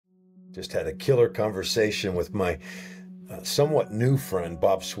Just had a killer conversation with my somewhat new friend,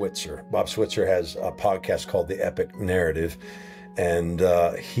 Bob Switzer. Bob Switzer has a podcast called The Epic Narrative, and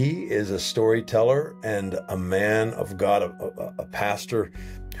he is a storyteller and a man of God, a pastor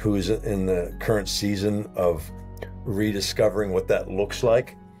who is in the current season of rediscovering what that looks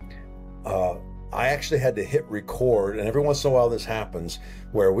like. I actually had to hit record, and every once in a while this happens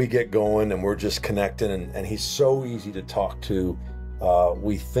where we get going and we're just connecting, and he's so easy to talk to.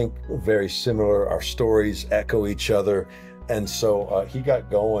 We think very similar, our stories echo each other, and so he got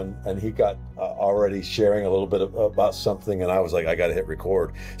going, and he got already sharing a little bit about something, and I was like, I got to hit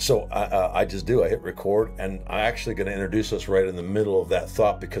record. So I just do. I hit record, and I'm actually going to introduce us right in the middle of that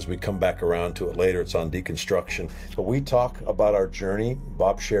thought because we come back around to it later. It's on deconstruction. But we talk about our journey.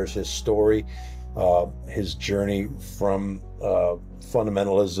 Bob shares his story, his journey from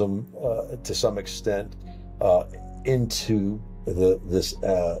fundamentalism to some extent into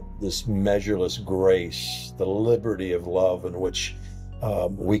this measureless grace, the liberty of love in which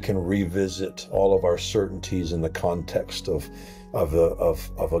we can revisit all of our certainties in the context of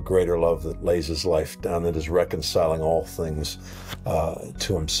a greater love that lays his life down, that is reconciling all things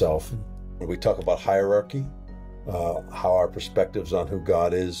to himself. We talk about hierarchy, how our perspectives on who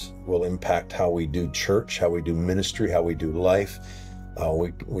God is will impact how we do church, how we do ministry, how we do life.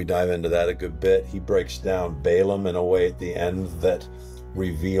 We dive into that a good bit. He breaks down Balaam in a way at the end that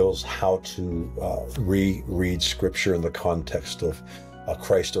reveals how to reread Scripture in the context of a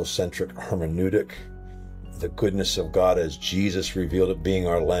Christocentric hermeneutic, the goodness of God as Jesus revealed it being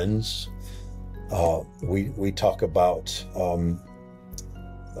our lens. We talk about, all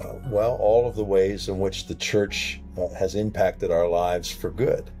of the ways in which the church has impacted our lives for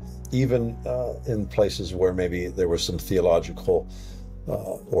good, even in places where maybe there was some theological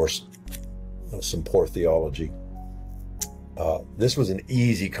or some poor theology. This was an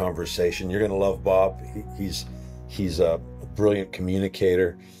easy conversation. You're going to love Bob. He's a brilliant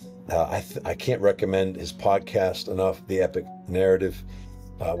communicator. I can't recommend his podcast enough, The Epic Narrative,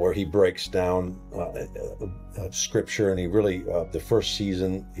 where he breaks down Scripture, and he really, the first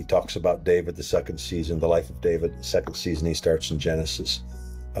season, he talks about David. The second season, the life of David. The second season, he starts in Genesis.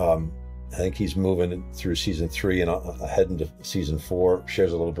 I think he's moving through season 3 and ahead into season 4,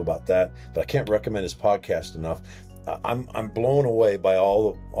 shares a little bit about that, but I can't recommend his podcast enough. I'm blown away by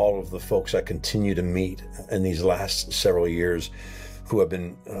all of the folks I continue to meet in these last several years who have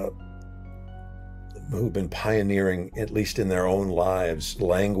been pioneering, at least in their own lives,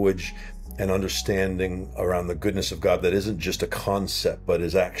 language and understanding around the goodness of God that isn't just a concept, but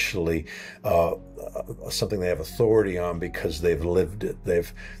is actually something they have authority on because they've lived it.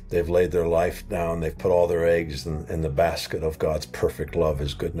 They've laid their life down. They've put all their eggs in the basket of God's perfect love,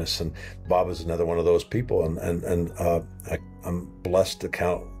 His goodness. And Bob is another one of those people. And I'm blessed to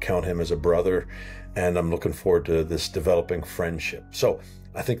count him as a brother, and I'm looking forward to this developing friendship. So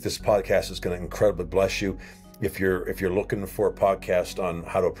I think this podcast is going to incredibly bless you. If you're looking for a podcast on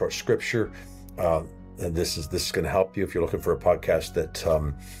how to approach Scripture, this is going to help you. If you're looking for a podcast that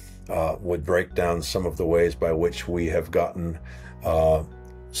would break down some of the ways by which we have gotten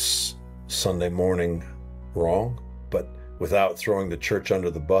Sunday morning wrong, but without throwing the church under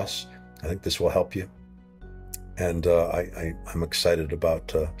the bus, I think this will help you. And I'm excited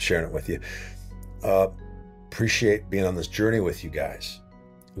about sharing it with you. Appreciate being on this journey with you guys.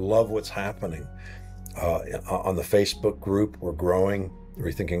 Love what's happening. On the Facebook group, we're growing.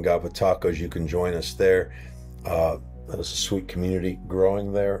 Rethinking God with Tacos. You can join us there. There's a sweet community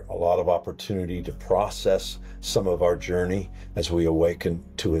growing there. A lot of opportunity to process some of our journey as we awaken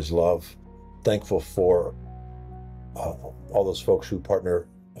to His love. Thankful for all those folks who partner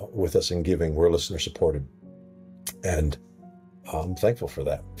with us in giving. We're listener supported, and I'm thankful for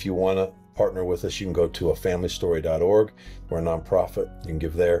that. If you want to partner with us, you can go to afamilystory.org. We're a nonprofit. You can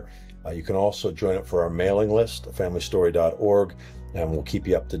give there. You can also join up for our mailing list, afamilystory.org, and we'll keep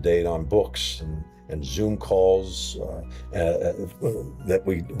you up to date on books and Zoom calls that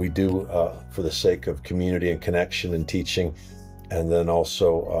we do for the sake of community and connection and teaching. And then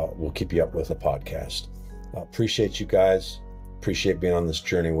also we'll keep you up with a podcast. Appreciate you guys. Appreciate being on this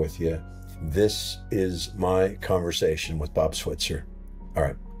journey with you. This is my conversation with Bob Switzer. All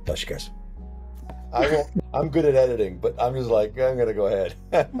right. Bless you guys. I'm good at editing, but I'm just like, I'm going to go ahead.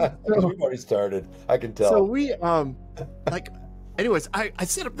 We've already started. I can tell. So we, anyways, I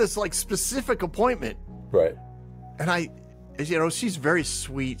set up this specific appointment. Right. And she's very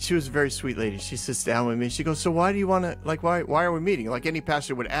sweet. She was a very sweet lady. She sits down with me. She goes, so why do you want to, why are we meeting? Like any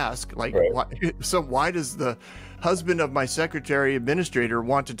pastor would ask, right. why does the husband of my secretary administrator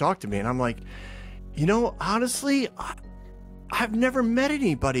want to talk to me? And I'm like, honestly, I've never met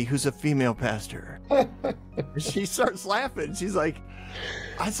anybody who's a female pastor. She starts laughing. She's like,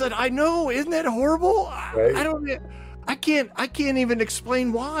 I said, I know, isn't that horrible? Right. I can't even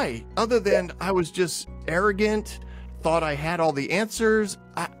explain why, other than I was just arrogant, thought I had all the answers.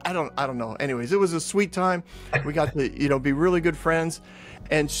 I don't know. Anyways, it was a sweet time. We got to, be really good friends.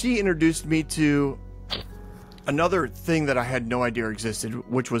 And she introduced me to another thing that I had no idea existed,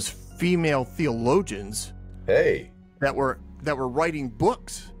 which was female theologians. Hey. That were writing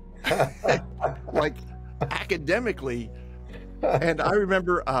books, like academically. And I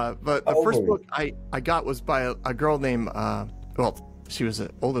remember, the first book I got was by a girl named, she was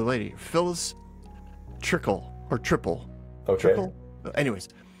an older lady, Phyllis Trickle or Triple. Okay. Trickle? Anyways,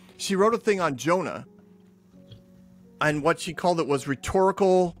 she wrote a thing on Jonah, and what she called it was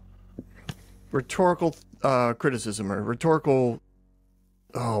rhetorical criticism or rhetorical.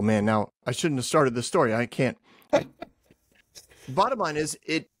 Oh man, now I shouldn't have started this story. I can't. Bottom line is,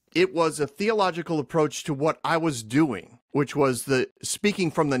 it was a theological approach to what I was doing, which was the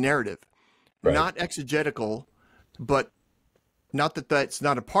speaking from the narrative, right. Not exegetical, but not that that's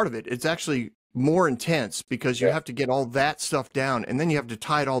not a part of it. It's actually more intense because you have to get all that stuff down, and then you have to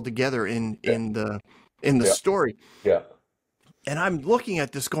tie it all together in the story. Yeah. And I'm looking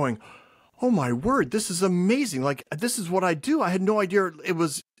at this going, oh my word, this is amazing. Like, this is what I do. I had no idea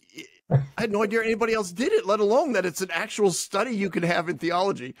anybody else did it, let alone that it's an actual study you can have in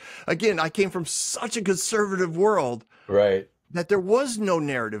theology. Again, I came from such a conservative world, right, that there was no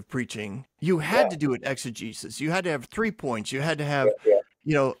narrative preaching. You had to do it exegesis. You had to have 3 points. You had to have,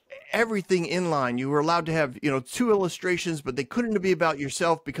 everything in line. You were allowed to have, 2 illustrations, but they couldn't be about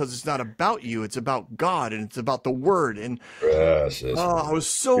yourself because it's not about you. It's about God and it's about the Word. And I was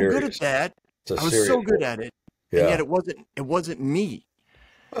so good at that. I was so good at it, and yet it wasn't me.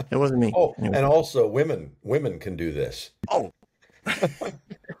 It wasn't me. Oh, anyway. And also women can do this. Oh,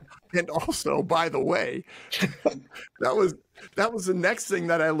 and also, by the way, that was the next thing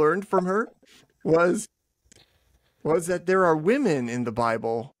that I learned from her was that there are women in the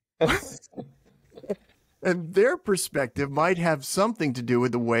Bible, and their perspective might have something to do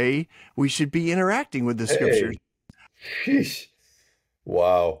with the way we should be interacting with the scriptures. Sheesh.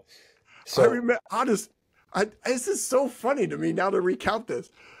 Wow. So I remember, this is so funny to me now to recount this.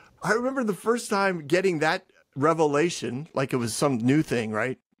 I remember the first time getting that revelation, like it was some new thing,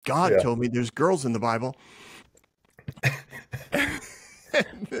 right? God told me there's girls in the Bible.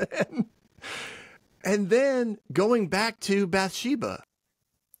 and then going back to Bathsheba.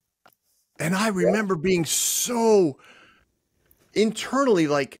 And I remember being so internally,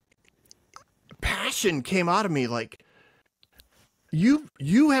 like, passion came out of me, like,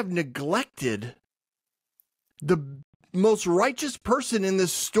 you have neglected the most righteous person in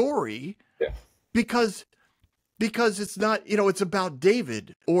this story because it's not, it's about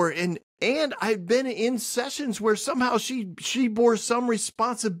David and I've been in sessions where somehow she bore some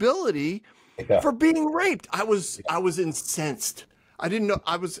responsibility for being raped. I was incensed. I didn't know.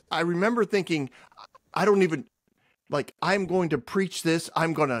 I remember thinking, I don't even, like, I'm going to preach this.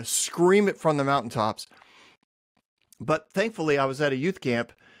 I'm going to scream it from the mountaintops. But thankfully I was at a youth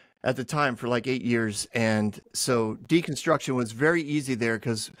camp at the time for like 8 years. And so deconstruction was very easy there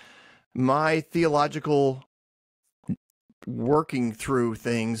because my theological working through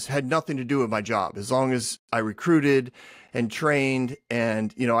things had nothing to do with my job. As long as I recruited and trained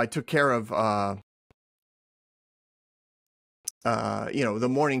and, I took care of, the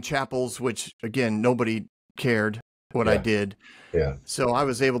morning chapels, which again, nobody cared what I did. Yeah. So I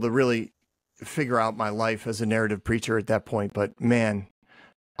was able to really figure out my life as a narrative preacher at that point. But man,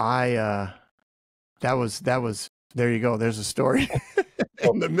 that was, there you go. There's a story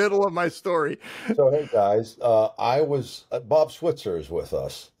in the middle of my story. So, hey guys, Bob Switzer is with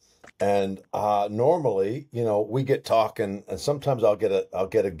us, and normally, we get talking, and sometimes I'll get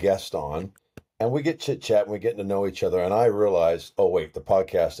a guest on, and we get chit chat, and we get to know each other, and I realize, oh wait, the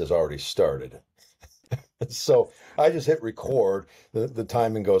podcast has already started. So I just hit record. The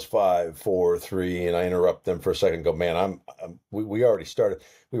timing goes 5, 4, 3, and I interrupt them for a second. And go, man, we already started.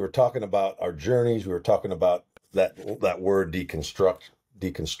 We were talking about our journeys. We were talking about that word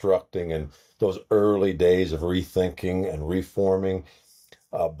deconstructing, and those early days of rethinking and reforming.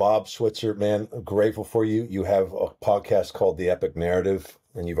 Bob Switzer, man, I'm grateful for you. You have a podcast called The Epic Narrative,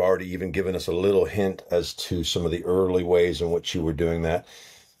 and you've already even given us a little hint as to some of the early ways in which you were doing that.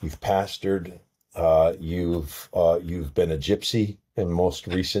 You've pastored. You've been a gypsy in most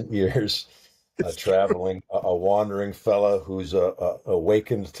recent years, traveling, a wandering fella who's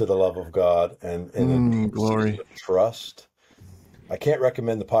awakened to the love of God and glory, trust. I can't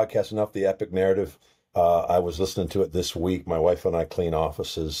recommend the podcast enough. The Epic Narrative. I was listening to it this week. My wife and I clean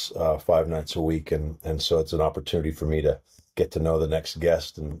offices 5 nights a week, and so it's an opportunity for me to get to know the next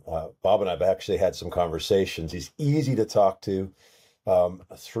guest. And Bob and I've actually had some conversations. He's easy to talk to.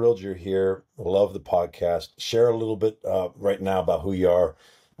 Thrilled you're here. Love the podcast. Share a little bit right now about who you are,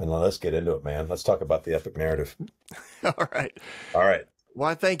 and let's get into it, man. Let's talk about the epic narrative. All right. All right.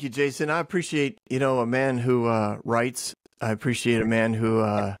 Well, thank you, Jason. I appreciate, a man who writes. I appreciate a man who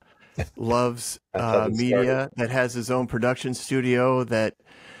loves media, that has his own production studio, that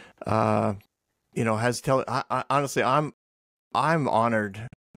has honestly, I'm honored.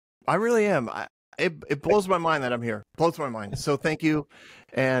 I really am. It blows my mind that I'm here. Blows my mind. So thank you,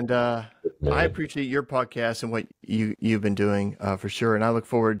 and I appreciate your podcast and what you've been doing for sure. And I look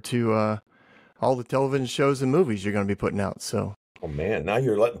forward to all the television shows and movies you're going to be putting out. So. Oh man, now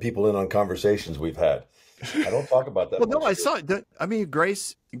you're letting people in on conversations we've had. I don't talk about that. Well, no, I saw it. I mean,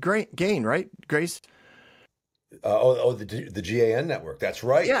 Grace Gain, right? Grace. The GAN network. That's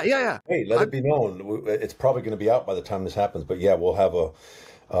right. Yeah. Hey, let it be known. It's probably going to be out by the time this happens. But yeah, we'll have a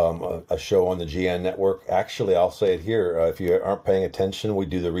show on the GAN network. Actually, I'll say it here. If you aren't paying attention, we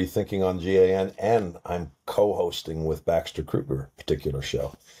do the rethinking on GAN, and I'm co-hosting with Baxter Kruger a particular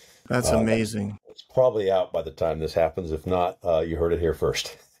show. That's amazing. It's probably out by the time this happens. If not, you heard it here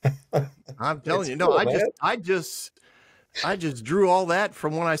first. I'm telling you, no, cool, I just drew all that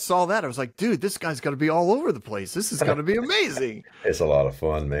from when I saw that. I was like, dude, this guy's got to be all over the place. This is going to be amazing. It's a lot of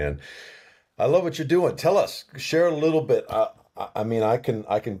fun, man. I love what you're doing. Tell us, share a little bit. I mean, I can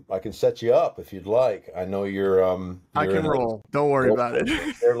set you up if you'd like. I know you're. I can roll. Don't worry about it.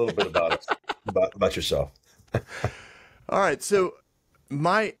 Share a little bit about it, about yourself. All right. So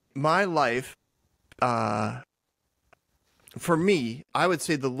my life, for me, I would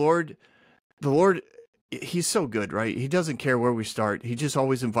say the Lord, he's so good, right? He doesn't care where we start. He just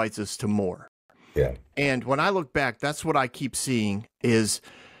always invites us to more. Yeah. And when I look back, that's what I keep seeing is,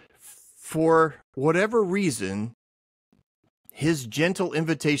 for whatever reason, his gentle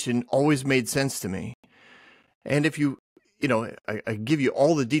invitation always made sense to me. And if I give you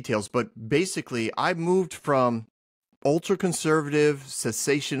all the details, but basically I moved from ultra-conservative,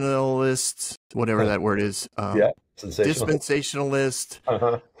 cessationalists, whatever that word is, dispensationalist,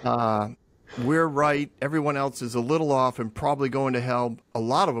 we're right, everyone else is a little off and probably going to hell. A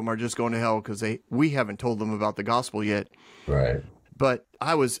lot of them are just going to hell because we haven't told them about the gospel yet. Right. But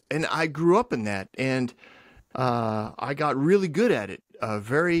I grew up in that, and I got really good at it. I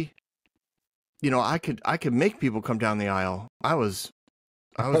could make people come down the aisle. I was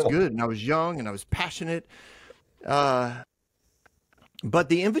good, and I was young, and I was passionate. But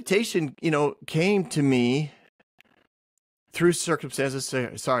the invitation, came to me through circumstances.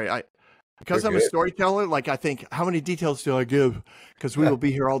 Sorry, because I'm a storyteller, like I think, how many details do I give? Because we will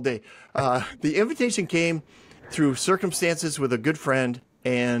be here all day. The invitation came through circumstances with a good friend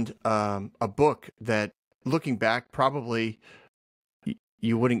and a book that, looking back, probably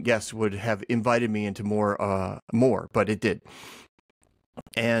you wouldn't guess would have invited me into more, but it did.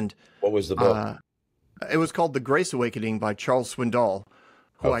 And what was the book? It was called The Grace Awakening by Charles Swindoll,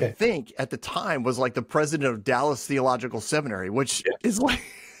 who I think at the time was like the president of Dallas Theological Seminary, which is like,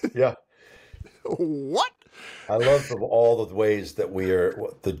 what? I love all the ways that we are,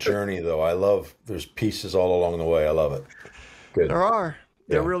 the journey though. I love, there's pieces all along the way. I love it. Good. There are.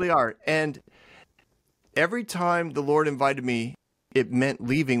 There really are. And every time the Lord invited me, it meant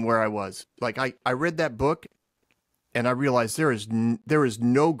leaving where I was. Like I read that book and I realized there is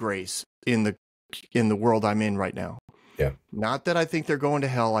no grace in the world I'm in right now. Yeah. Not that I think they're going to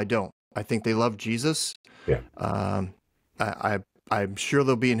hell. I don't. I think they love Jesus. Yeah. I'm sure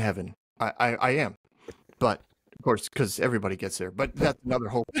they'll be in heaven. I am. But of course, because everybody gets there, but that's another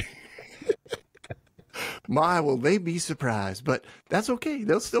whole thing. Will they be surprised? But that's okay.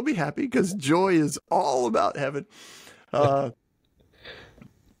 They'll still be happy because joy is all about heaven.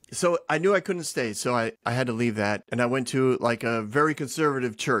 So I knew I couldn't stay. So I had to leave that. And I went to like a very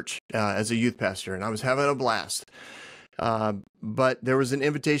conservative church as a youth pastor, and I was having a blast. But there was an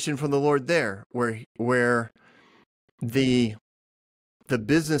invitation from the Lord there where the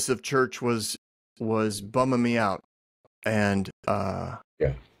business of church was bumming me out. And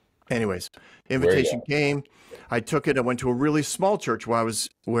anyways, invitation came. I took it. I went to a really small church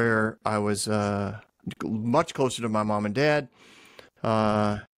where I was much closer to my mom and dad.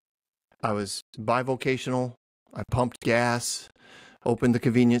 I was bivocational. I pumped gas, opened the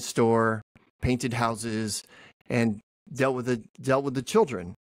convenience store, painted houses, and dealt with the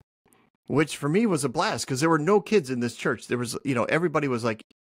children, which for me was a blast because there were no kids in this church. There was, everybody was like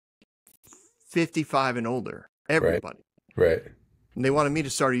 55 and older. Everybody. Right. And they wanted me to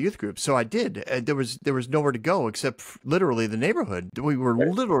start a youth group. So I did. And there was nowhere to go except literally the neighborhood. We were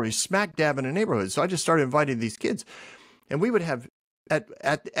literally smack dab in a neighborhood. So I just started inviting these kids. And we would have,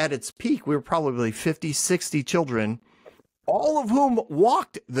 at its peak, we were probably 50, 60 children, all of whom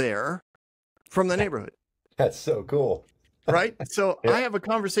walked there from the neighborhood. That's so cool. Right? So I have a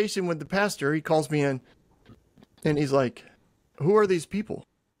conversation with the pastor. He calls me in and he's like, who are these people?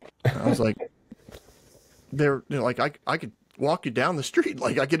 And I was like, they're like, I could walk you down the street.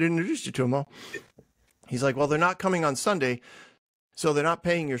 Like I could introduce you to them all. He's like, well, they're not coming on Sunday, so they're not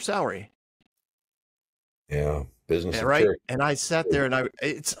paying your salary. Yeah. Business. Right. And I sat there and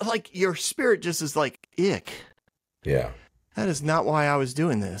it's like your spirit just is like, ick. Yeah. That is not why I was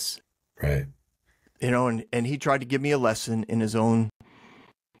doing this. Right. And he tried to give me a lesson in his own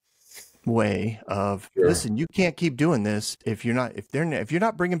way of, listen, you can't keep doing this if you're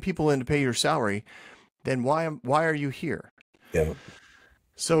not bringing people in to pay your salary, then why are you here? Yeah.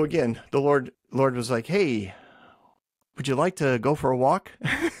 So again, the Lord was like, hey, would you like to go for a walk?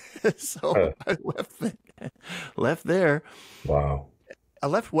 So I left there. Wow. I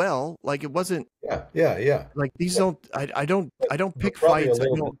left well, like it wasn't. Yeah. Like these I don't pick fights.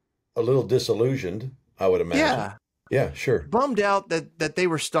 A little disillusioned, I would imagine. Yeah. Yeah, sure. Bummed out that they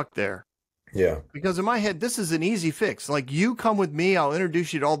were stuck there. Yeah. Because in my head, this is an easy fix. Like you come with me, I'll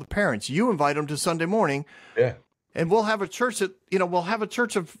introduce you to all the parents. You invite them to Sunday morning. Yeah. And we'll have a church of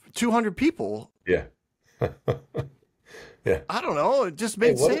 200 people. Yeah. Yeah. I don't know. It just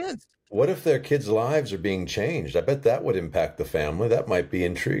made sense. What if their kids' lives are being changed? I bet that would impact the family. That might be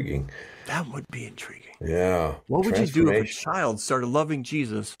intriguing. That would be intriguing. Yeah. What would you do if a child started loving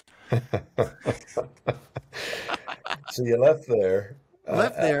Jesus? So you left there.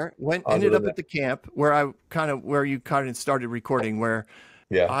 Ended up at the camp where you kind of started recording, where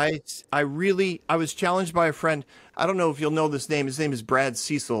I was challenged by a friend. I don't know if you'll know this name. His name is Brad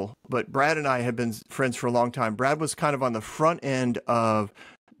Cecil, but Brad and I have been friends for a long time. Brad was kind of on the front end of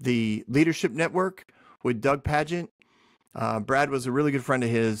the Leadership Network with Doug Pageant. Brad was a really good friend of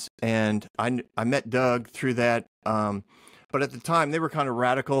his, and I met Doug through that. But at the time, they were kind of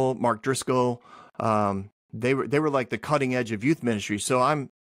radical. Mark Driscoll, they were like the cutting edge of youth ministry. So I'm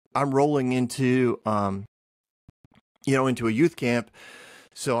rolling into into a youth camp.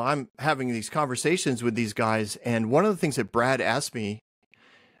 So I'm having these conversations with these guys, and one of the things that Brad asked me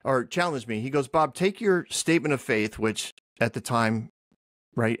or challenged me, he goes, Bob, take your statement of faith, which at the time,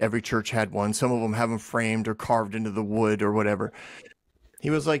 right, every church had one. Some of them have them framed or carved into the wood or whatever. He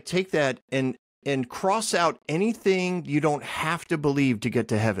was like, take that and cross out anything you don't have to believe to get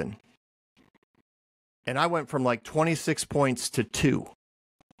to heaven. And I went from like 26 points to 2.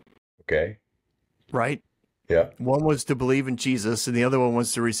 Okay. Right? Yeah. One was to believe in Jesus, and the other one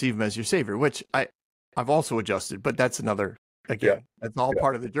was to receive him as your savior, which I've also adjusted, but that's another, again, that's all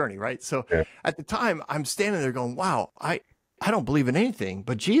part of the journey, right? So at the time, I'm standing there going, wow, I don't believe in anything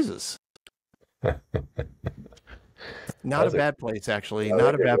but Jesus. Not a bad place, actually.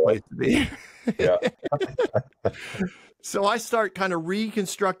 Not a bad place to be. Yeah. So I start kind of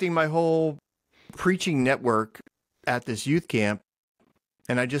reconstructing my whole preaching network at this youth camp,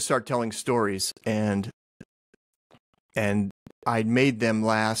 and I just start telling stories, and I made them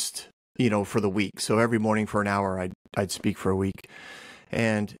last, for the week. So every morning for an hour, I'd speak for a week.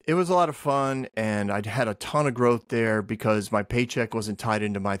 And it was a lot of fun, and I'd had a ton of growth there because my paycheck wasn't tied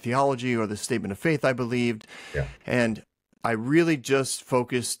into my theology or the statement of faith I believed. Yeah. And I really just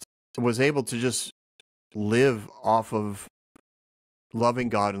was able to just live off of loving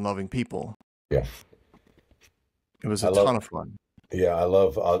God and loving people. Yeah. It was a ton of fun. Yeah,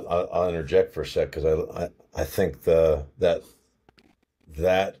 I'll interject for a sec, because I think that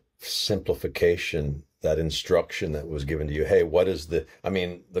simplification, that instruction that was given to you, hey, what is the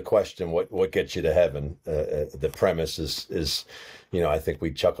question, what gets you to heaven? The premise is, I think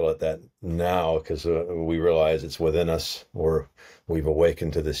we chuckle at that now because we realize it's within us, or we've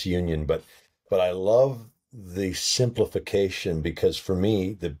awakened to this union. But I love the simplification, because for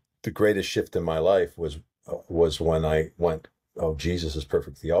me, the greatest shift in my life was when I went, oh, Jesus is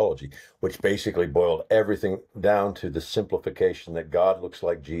perfect theology, which basically boiled everything down to the simplification that God looks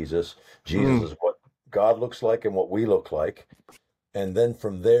like Jesus. Jesus is what God looks like and what we look like. And then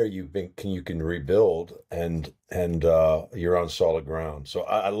from there, you can rebuild, and you're on solid ground. So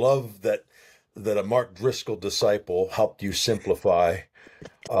I love that a Mark Driscoll disciple helped you simplify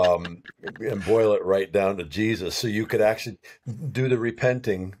and boil it right down to Jesus, so you could actually do the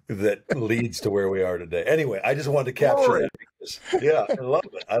repenting that leads to where we are today. Anyway, I just wanted to capture that. Yeah, I love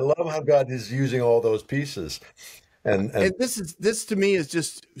it. I love how God is using all those pieces. And this to me is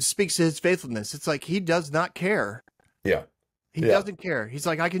just speaks to his faithfulness. It's like he does not care. Yeah. He doesn't care. He's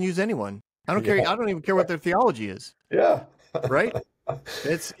like, I can use anyone. I don't care. I don't even care what their theology is. Yeah. Right?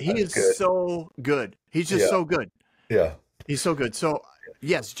 He is good. So good. He's just so good. Yeah. He's so good. So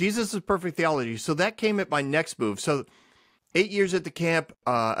yes, Jesus is perfect theology. So that came at my next move. So 8 years at the camp,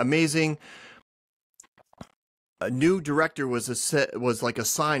 amazing. A new director was like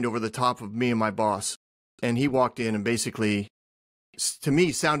assigned over the top of me and my boss. And he walked in and basically, to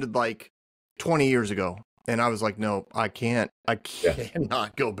me, sounded like 20 years ago. And I was like, no, I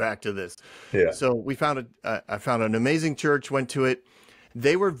cannot go back to this. Yeah. So I found an amazing church, went to it.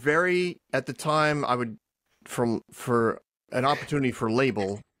 They were at the time, for an opportunity for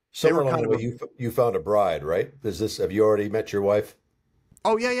label. Somewhere along the way, you found a bride, right? Have you already met your wife?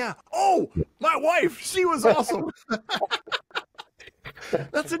 Oh, yeah. Oh, my wife. She was awesome.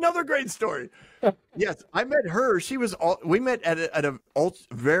 That's another great story. Yes, I met her. We met at a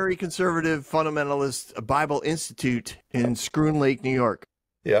very conservative fundamentalist Bible Institute in Schroon Lake, New York.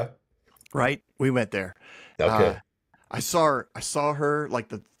 Yeah. Right? We met there. Okay. I saw her like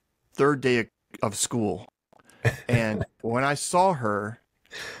the third day of school. And when I saw her,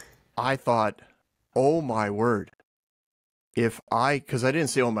 I thought, oh my word. Because I didn't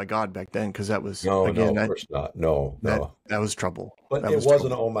say, oh my God, back then, because that was, of course not. No. That was trouble. But it was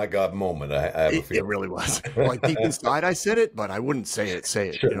an oh my God moment. I have a feeling. It really was. Like deep inside, I said it, but I wouldn't say it.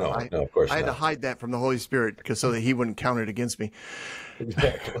 Sure, no, of course not. I had to hide that from the Holy Spirit so that he wouldn't count it against me.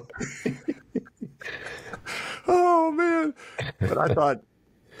 Exactly. Oh, man. But I thought,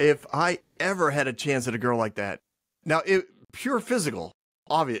 if I ever had a chance at a girl like that, now, pure physical,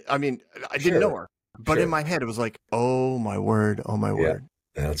 obvious. I mean, I didn't know her. But in my head, it was like, oh, my word. Oh, my word.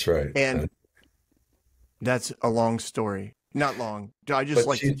 That's right. And that's a long story. Not long. I just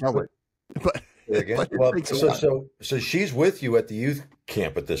like to tell it. But, so she's with you at the youth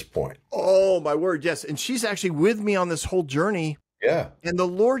camp at this point. Oh, my word. Yes. And she's actually with me on this whole journey. Yeah. And the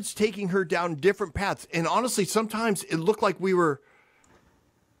Lord's taking her down different paths. And honestly, sometimes it looked like we were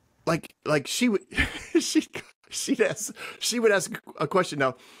like she would she would ask a question.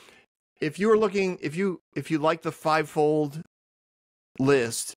 Now, if you like the fivefold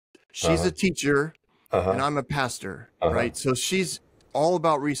list, she's a teacher and I'm a pastor, right? So she's all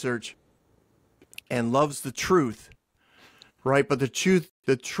about research and loves the truth, right? But the truth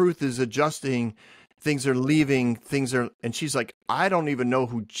is adjusting. Things are leaving. And she's like, I don't even know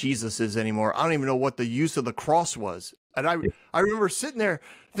who Jesus is anymore. I don't even know what the use of the cross was. And I remember sitting there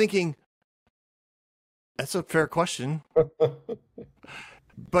thinking, that's a fair question.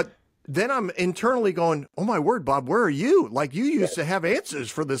 But then I'm internally going, oh my word, Bob, where are you? Like you used to have answers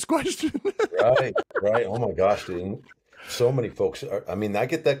for this question. Right. Oh my gosh, dude. So many folks I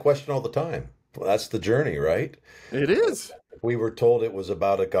get that question all the time. That's the journey, right? It is. We were told it was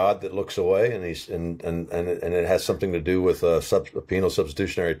about a God that looks away, and it has something to do with a penal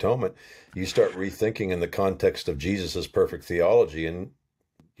substitutionary atonement. You start rethinking in the context of Jesus's perfect theology, and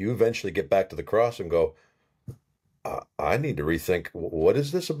you eventually get back to the cross and go, I need to rethink. What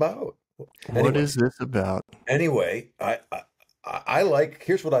is this about? What is this about? Anyway,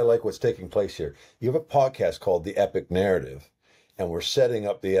 here's what I like what's taking place here. You have a podcast called The Epic Narrative, and we're setting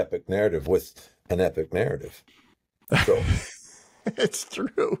up the epic narrative with an epic narrative. So it's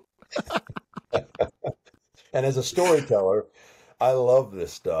true. And as a storyteller, I love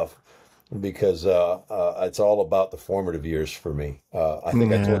this stuff because it's all about the formative years for me. I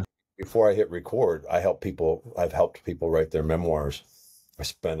think I told you before I hit record, I've helped people write their memoirs. I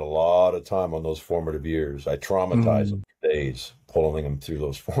spend a lot of time on those formative years. I traumatize them for days, pulling them through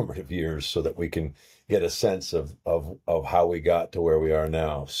those formative years so that we can get a sense of how we got to where we are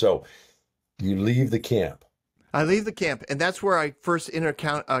now. So you leave the camp. I leave the camp, and that's where I first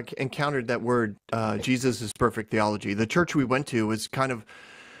encountered that word, Jesus is perfect theology. The church we went to was kind of,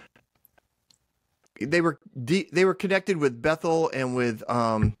 they were connected with Bethel and with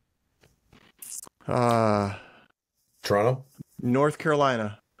Toronto, North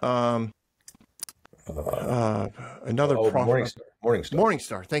Carolina. Another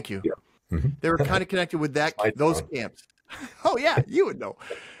Morningstar. Thank you. Yeah. Mm-hmm. They were kind of connected with those camps. Oh yeah, you would know.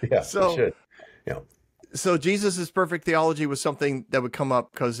 Yeah. So So Jesus' perfect theology was something that would come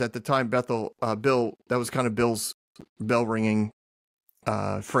up because at the time Bethel, Bill, that was kind of Bill's bell ringing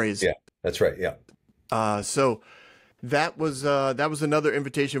phrase. Yeah, that's right. Yeah. So that was another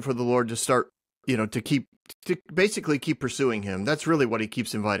invitation for the Lord to start, to basically keep pursuing him. That's really what he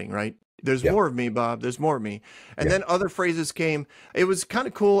keeps inviting, right? There's more of me, Bob. There's more of me. And then other phrases came. It was kind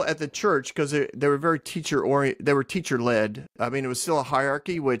of cool at the church because they were very they were teacher led. I mean, it was still a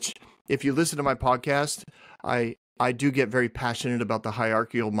hierarchy, which if you listen to my podcast, I I do get very passionate about the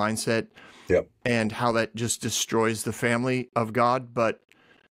hierarchical mindset Yep. and how that just destroys the family of God. But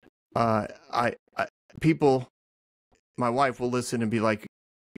people, my wife will listen and be like,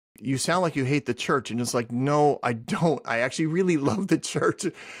 you sound like you hate the church. And it's like, no, I don't. I actually really love the church.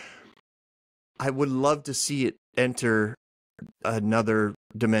 I would love to see it enter another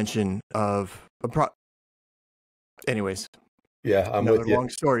dimension of anyways. Yeah, I'm with you. Long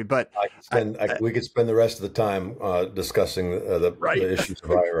story, but we could spend the rest of the time discussing the issues of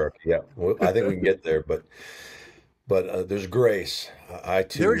hierarchy. Yeah, I think we can get there, but there's grace. I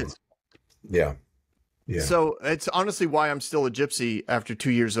too. There is. Yeah. Yeah. So it's honestly why I'm still a gypsy after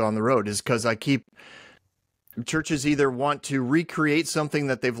 2 years on the road, is because churches either want to recreate something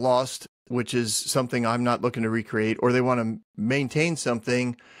that they've lost, which is something I'm not looking to recreate, or they want to maintain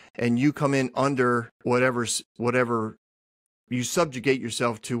something, and you come in under whatever you subjugate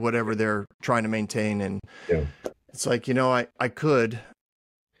yourself to whatever they're trying to maintain. And it's like, I'm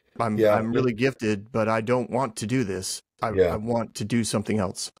really gifted, but I don't want to do this. I want to do something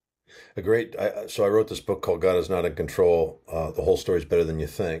else. So I wrote this book called God is Not in Control. The Whole Story is Better Than You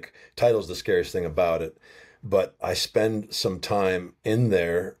Think. Title's the scariest thing about it, but I spend some time in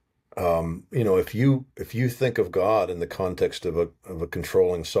there. If you think of God in the context of a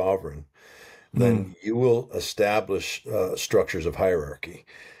controlling sovereign, then you will establish structures of hierarchy,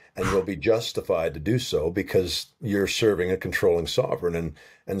 and you'll be justified to do so because you're serving a controlling sovereign.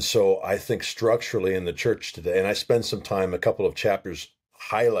 And so I think structurally in the church today, and I spend some time, a couple of chapters,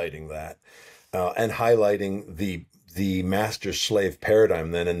 highlighting that and highlighting the master-slave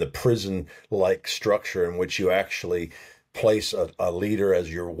paradigm then, and the prison-like structure in which you actually place a leader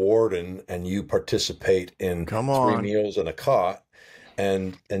as your warden, and you participate in 3 meals and a cot,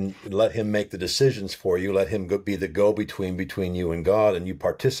 and let him make the decisions for you. Let him be the go-between you and God, and you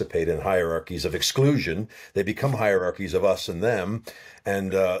participate in hierarchies of exclusion. They become hierarchies of us and them,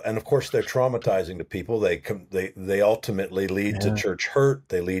 and of course they're traumatizing to people. They ultimately lead to church hurt.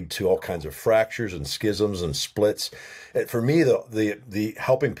 They lead to all kinds of fractures and schisms and splits. For me, the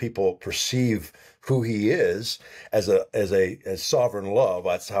helping people perceive who he is as sovereign love.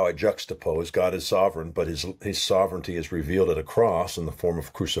 That's how I juxtapose. God is sovereign, but his sovereignty is revealed at a cross in the form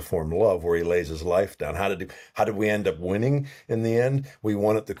of cruciform love, where he lays his life down. How did we end up winning in the end? We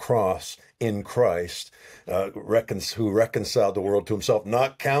won at the cross in Christ, who reconciled the world to himself,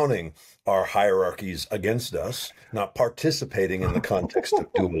 not counting our hierarchies against us, not participating in the context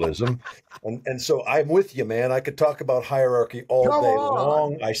of dualism. And so I'm with you, man. I could talk about hierarchy all day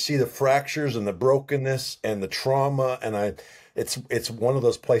long. I see the fractures and the brokenness and the trauma, and it's one of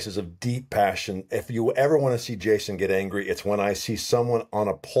those places of deep passion. If you ever want to see Jason get angry, it's when I see someone on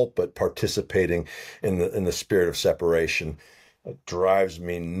a pulpit participating in the spirit of separation. It drives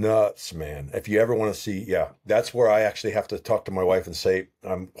me nuts, man. If you ever want to see, that's where I actually have to talk to my wife and say,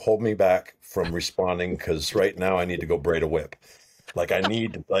 hold me back from responding, because right now I need to go braid a whip. Like I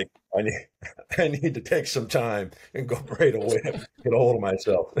need to take some time and go braid a whip, get a hold of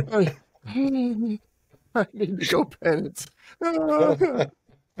myself. I need to go penance. Anyway,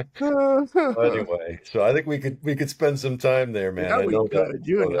 so I think we could spend some time there, man. Yeah, we could.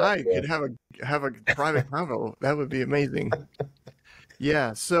 You and I could have a private convo. That would be amazing.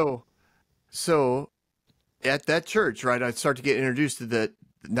 Yeah. So at that church, right, I start to get introduced to that.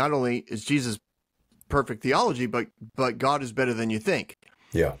 Not only is Jesus perfect theology, but God is better than you think.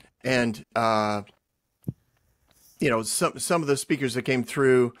 Yeah. And some of the speakers that came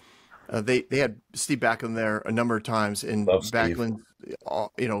through, they had Steve Backlund there a number of times, and Backlund,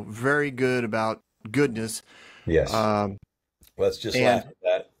 very good about goodness. Yes. Let's just laugh at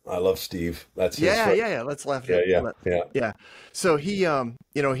that. I love Steve. That's yeah. Let's laugh at it. Yeah. So he,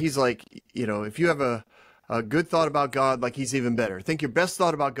 he's like, if you have a good thought about God, like, he's even better. Think your best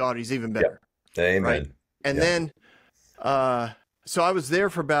thought about God, he's even better. Yep. Amen. Right? And then, so I was there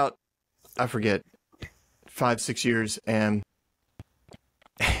for about, I forget, 5-6 years, and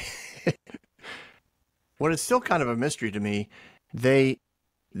what is still kind of a mystery to me, I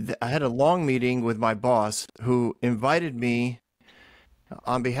had a long meeting with my boss, who invited me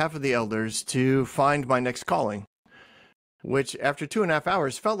on behalf of the elders to find my next calling, which after 2.5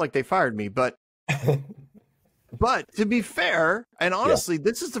 hours felt like they fired me. But to be fair, and honestly,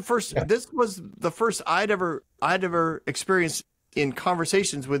 this was the first I'd ever experienced in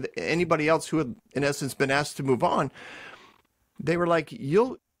conversations with anybody else who had, in essence, been asked to move on. They were like,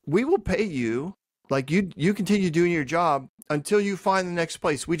 we will pay you, like, you continue doing your job until you find the next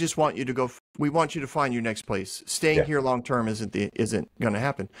place. We just want you to go. We want you to find your next place. Staying here long term isn't going to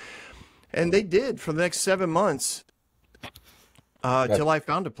happen. And they did for the next 7 months till I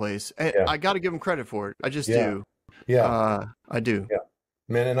found a place. And I got to give them credit for it. I just do. Yeah. I do. Yeah.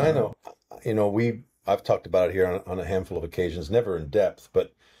 Man, and I Uh, know, I've talked about it here on a handful of occasions, never in depth,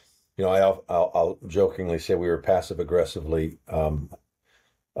 but I'll jokingly say we were passive aggressively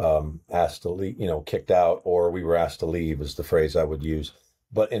asked to leave, kicked out, or we were asked to leave is the phrase I would use.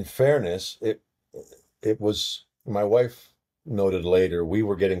 But in fairness, it was my wife noted later we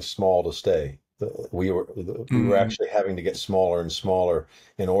were getting small to stay. We were mm, actually having to get smaller and smaller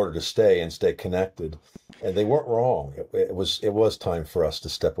in order to stay and stay connected. And they weren't wrong. It was time for us to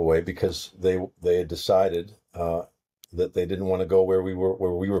step away because they had decided that they didn't want to go where we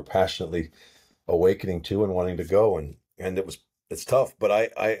were passionately awakening to and wanting to go, and it's tough, but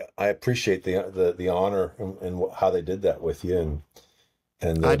I appreciate the honor and how they did that with you,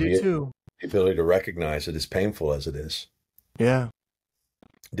 and I do too. the ability to recognize it, as painful as it is. Yeah.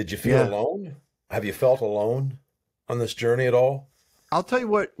 Did you feel Yeah. alone? Have you felt alone on this journey at all? I'll tell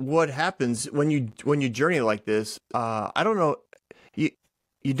you what happens when you journey like this. I don't know. You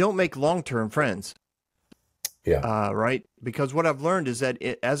you don't make long-term friends, Yeah, right? Because what I've learned is that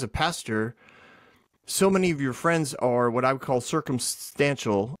as a pastor, so many of your friends are what I would call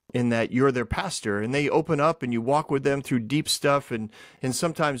circumstantial in that you're their pastor and they open up and you walk with them through deep stuff and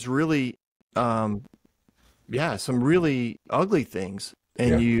sometimes really yeah, some really ugly things.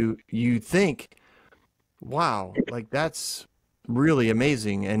 And yeah, you think, wow, like that's really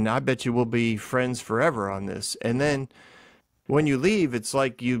amazing. And I bet you we'll be friends forever on this. And then when you leave, it's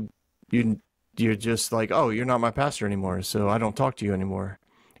like you you're just like, oh, you're not my pastor anymore, so I don't talk to you anymore.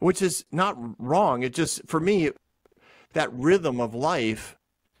 Which is not wrong. It just for me, that rhythm of life,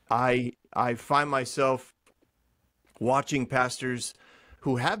 I find myself watching pastors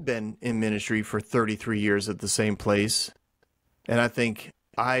who have been in ministry for 33 years at the same place, and I think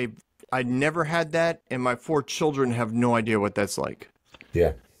I never had that, and my four children have no idea what that's like.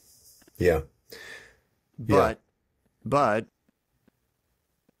 yeah, yeah, yeah, But but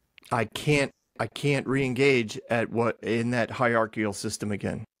I can't re-engage at what in that hierarchical system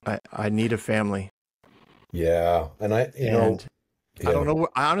again. I need a family, yeah. And and I don't yeah, know.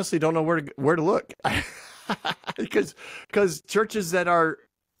 I honestly don't know where to look, because churches that are.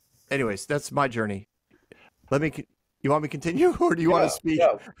 Anyways, that's my journey. Let me. You want me to continue, or do you want to yeah, speak?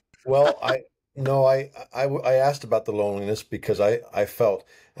 yeah. Well, no, I asked about the loneliness because I felt,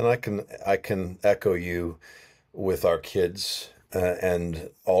 and I can echo you with our kids and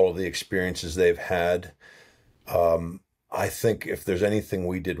all of the experiences they've had. I think if there's anything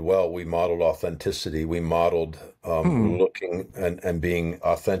we did well, we modeled authenticity. We modeled Hmm. looking and being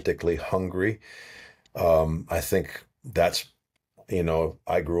authentically hungry. I think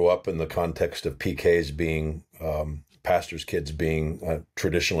I grew up in the context of PKs being pastors' kids being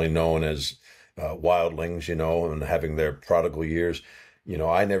traditionally known as wildlings, and having their prodigal years.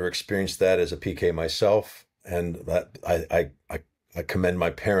 I never experienced that as a PK myself, and that I commend my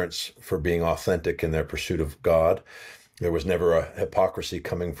parents for being authentic in their pursuit of God. There was never a hypocrisy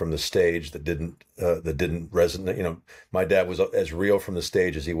coming from the stage that didn't resonate. My dad was as real from the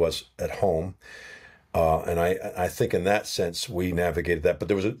stage as he was at home, and I think in that sense we navigated that. But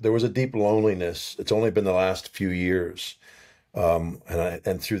there was a deep loneliness. It's only been the last few years,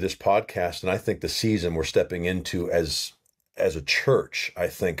 and through this podcast, and I think the season we're stepping into as a church,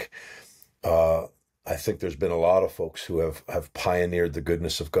 uh, I think there's been a lot of folks who have pioneered the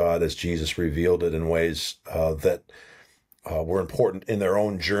goodness of God as Jesus revealed it in ways that were important in their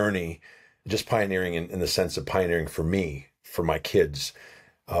own journey, just pioneering in the sense of pioneering for me, for my kids.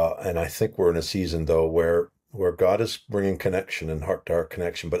 And I think we're in a season though where God is bringing connection and heart to heart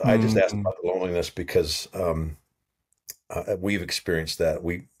connection. But I just asked Hmm. about the loneliness because we've experienced that.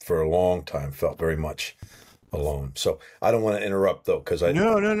 We for a long time felt very much alone. So I don't want to interrupt though, because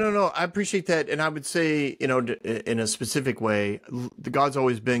No, no, no, no. I appreciate that, and I would say, in a specific way, the God's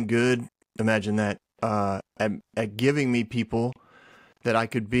always been good. Imagine that, at giving me people that I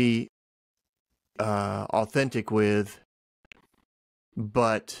could be authentic with,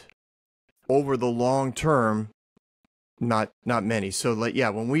 but over the long term, not many. So, like, yeah,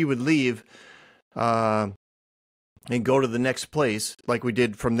 when we would leave uh, and go to the next place, like we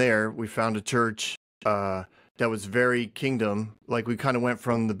did from there, we found a church that was very kingdom. Like we kind of went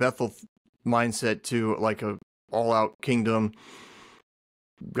from the Bethel mindset to like a all out kingdom.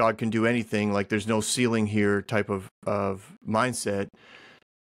 God can do anything. Like there's no ceiling here type of mindset.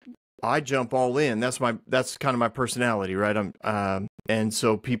 I jump all in. That's kind of my personality, right? And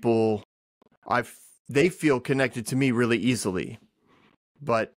so people, I they feel connected to me really easily.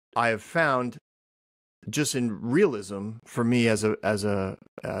 But I have found just in realism for me as a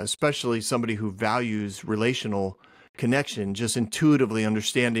especially somebody who values relational connection, just intuitively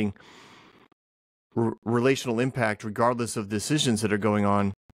understanding relational impact, regardless of decisions that are going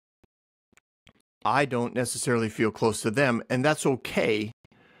on, I don't necessarily feel close to them, and that's okay.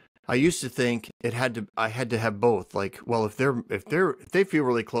 I used to think I had to have both. Like, well, if they feel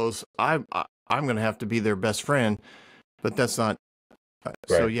really close, I'm going to have to be their best friend, but that's not.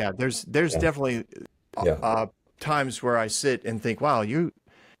 So Right. yeah, there's definitely times where I sit and think, wow, you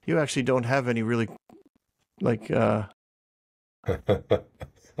actually don't have any really like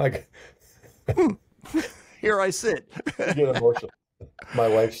Like, here I sit. you get emotional. My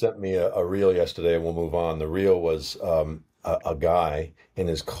wife sent me a reel yesterday, and we'll move on. The reel was a guy in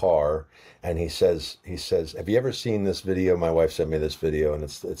his car, and he says, "Have you ever seen this video?" My wife sent me this video, and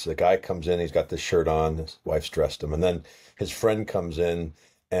it's a guy comes in, he's got this shirt on, his wife's dressed him, and then his friend comes in,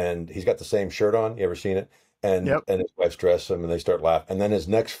 and he's got the same shirt on. You ever seen it? And Yep. and his wife's dressed him, and they start laughing. And then his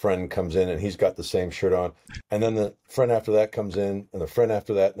next friend comes in, and he's got the same shirt on. And then the friend after that comes in, and the friend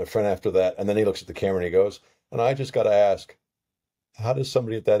after that, and the friend after that, and then he looks at the camera and he goes, "And I just got to ask, how does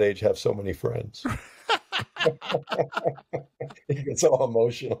somebody at that age have so many friends?" He gets all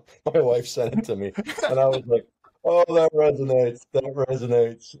emotional. My wife sent it to me, and I was like, "Oh, that resonates. That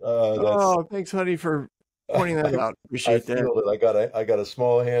resonates." Oh, thanks, honey, for pointing that out. I Appreciate that. feel that I got a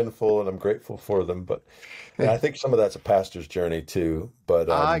small handful, and I'm grateful for them. But I think some of that's a pastor's journey too. But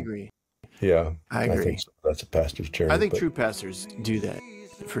I agree. yeah, I agree. think that's a pastor's journey. I think but true pastors do that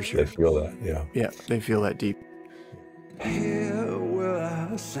for sure. they feel that. Yeah. Yeah, they feel that deep. Here will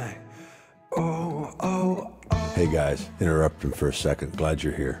I say, oh, oh, oh. Hey guys, interrupting for a second. Glad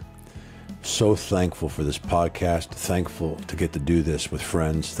you're here. So thankful for this podcast. Thankful to get to do this with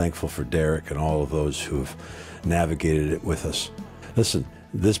friends. Thankful for Derek and all of those who have navigated it with us. Listen,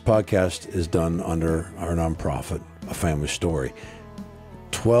 this podcast is done under our nonprofit, A Family Story.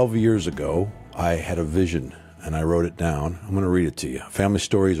 12 years ago, I had a vision and I wrote it down. I'm going to read it to you. Family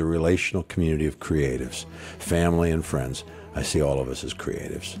Story is a relational community of creatives, family and friends. I see all of us as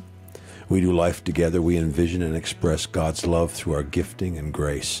creatives. We do life together. We envision and express God's love through our gifting and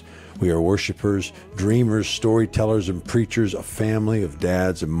grace. We are worshipers, dreamers, storytellers, and preachers, a family of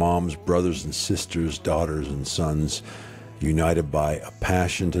dads and moms, brothers and sisters, daughters and sons, united by a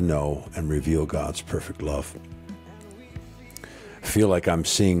passion to know and reveal God's perfect love. I feel like I'm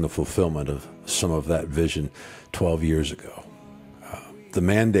seeing the fulfillment of some of that vision 12 years ago. The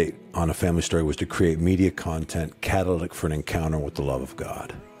mandate on A Family Story was to create media content catalytic for an encounter with the love of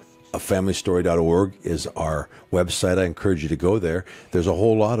God. afamilystory.org is our website. I encourage you to go there. There's a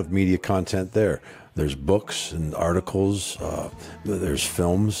whole lot of media content there. There's books and articles. There's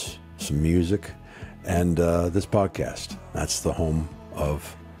films, some music, and this podcast. That's the home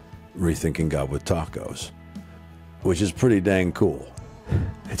of Rethinking God with Tacos, which is pretty dang cool.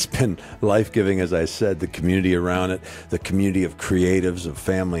 It's been life-giving, as I said, the community around it, the community of creatives, of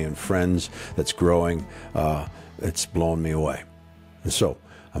family and friends that's growing. It's blown me away. And so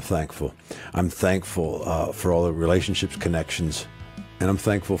I'm thankful. I'm thankful for all the relationships, connections, and I'm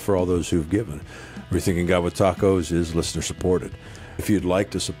thankful for all those who've given. Rethinking God with Tacos is listener-supported. If you'd like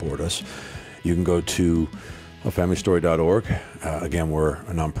to support us, you can go to afamilystory.org. Again, we're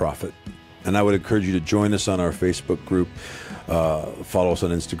a nonprofit. And I would encourage you to join us on our Facebook group. Follow us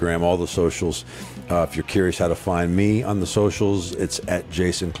on Instagram, all the socials. If you're curious how to find me on the socials, it's at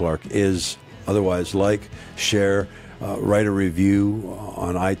Jason Clark is. Otherwise, like, share, write a review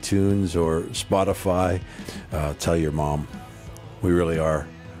on iTunes or Spotify. Tell your mom. We really are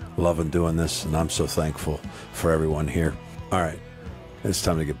loving doing this, and I'm so thankful for everyone here. All right, it's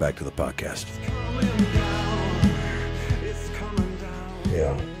time to get back to the podcast.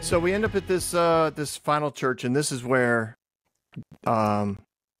 Yeah. So we end up at this this final church, and this is where I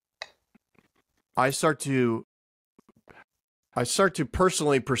start to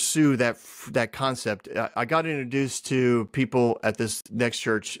personally pursue that concept. I got introduced to people at this next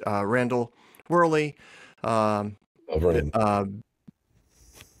church, Randall Worley, not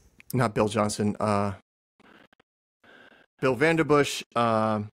Bill Johnson, Bill Vanderbush,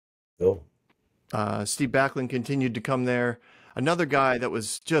 Bill. Steve Backlund continued to come there. Another guy that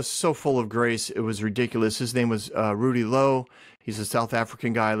was just so full of grace, it was ridiculous. His name was Rudy Lowe. He's a South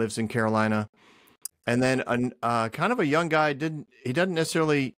African guy, lives in Carolina. And then kind of a young guy, he's not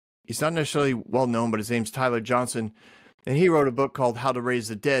necessarily well known, but his name's Tyler Johnson. And he wrote a book called How to Raise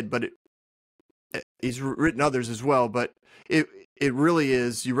the Dead, but he's written others as well. But it really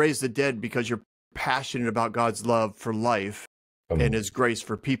is, you raise the dead because you're passionate about God's love for life and his grace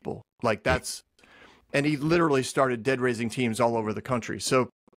for people. Like that's, and he literally started dead raising teams all over the country. So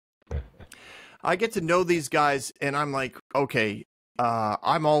I get to know these guys and I'm like, okay,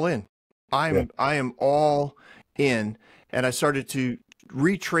 I'm all in. I am all in. And I started to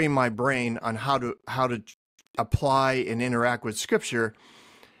retrain my brain on how to apply and interact with Scripture.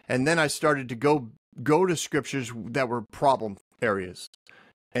 And then I started to go to scriptures that were problem areas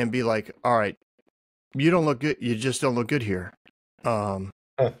and be like, all right, you don't look good. You just don't look good here. And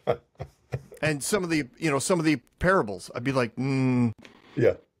some of the parables, I'd be like,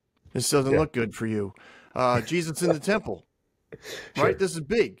 yeah, this doesn't look good for you. Jesus in the temple, Sure. right? This is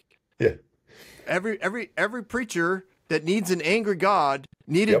big. Yeah. Every preacher that needs an angry God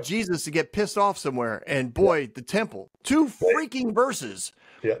needed Jesus to get pissed off somewhere. And boy, the temple, 2 freaking verses.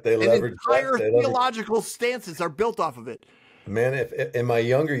 Yeah, they and leverage entire theological stances are built off of it. Man, if in my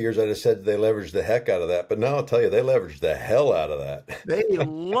younger years I'd have said they leveraged the heck out of that, but now I'll tell you they leveraged the hell out of that. They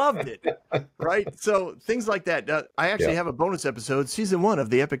loved it, right? So things like that. I actually have a bonus episode, season 1 of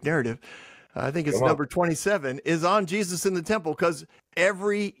the Epic Narrative. I think it's number 27, is on Jesus in the temple, because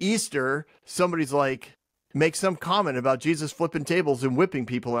every Easter somebody's like, make some comment about Jesus flipping tables and whipping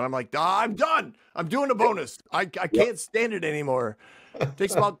people, and I'm like, I'm done. I'm doing a bonus. I can't stand it anymore. It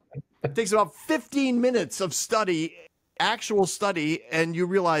takes about 15 minutes of study, actual study, and you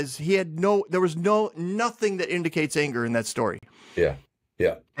realize there was nothing that indicates anger in that story. Yeah.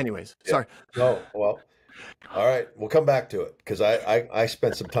 Anyways, sorry. No, well, all right, we'll come back to it, because I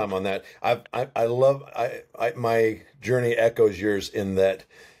spent some time on that. I love my journey echoes yours in that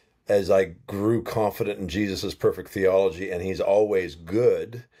as I grew confident in Jesus's perfect theology, and he's always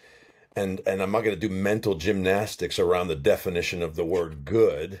good. And I'm not going to do mental gymnastics around the definition of the word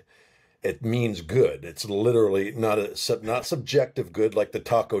good. It means good. It's literally not subjective good, like the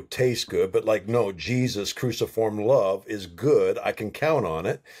taco tastes good, but like, no, Jesus cruciform love is good. I can count on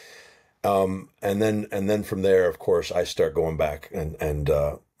it. And then from there, of course, I start going back and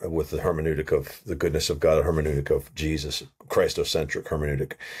with the hermeneutic of the goodness of God, a hermeneutic of Jesus, Christocentric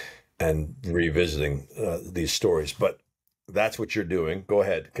hermeneutic, and revisiting these stories. But that's what you're doing. Go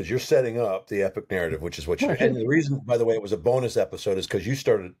ahead, because you're setting up the epic narrative, which is what you're. And the reason, by the way, it was a bonus episode is because you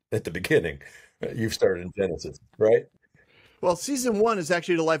started at the beginning. You've started in Genesis, right? Well, season 1 is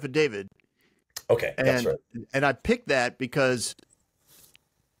actually the life of David. Okay, that's right. And I picked that because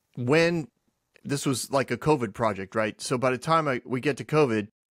when this was like a COVID project, right? So by the time we get to COVID,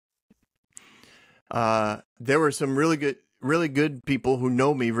 there were some really good people who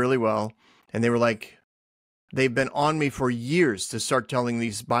know me really well, and they were like, they've been on me for years to start telling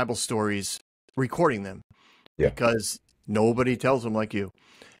these Bible stories, recording them, because nobody tells them like you.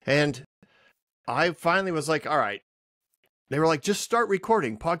 And I finally was like, all right. They were like, just start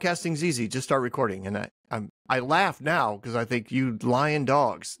recording. Podcasting's easy. Just start recording. And I laugh now because I think, you lying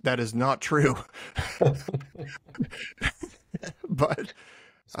dogs. That is not true. But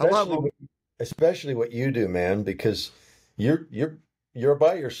especially what you do, man, because you're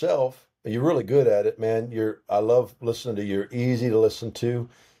by yourself. You're really good at it, man. I love listening to you. You're easy to listen to.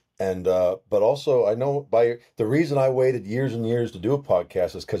 And, but also I know the reason I waited years and years to do a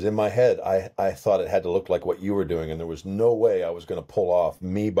podcast is because in my head, I thought it had to look like what you were doing. And there was no way I was going to pull off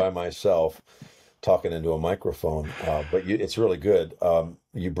me by myself talking into a microphone. But it's really good.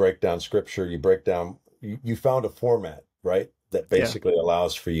 You break down scripture, you found a format, right? That basically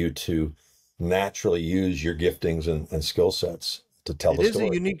allows for you to naturally use your giftings and skill sets to tell the story. It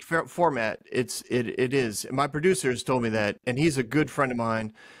is a unique format. It is. My producers told me that, and he's a good friend of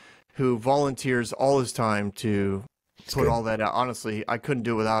mine who volunteers all his time to put all that out. Honestly, I couldn't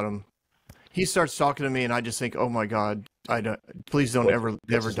do it without him. He starts talking to me, and I just think, oh my God, please don't ever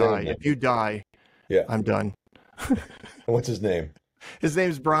die. If you die, I'm done. What's his name? His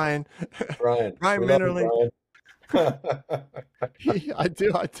name's Brian. Brian Minnerly. I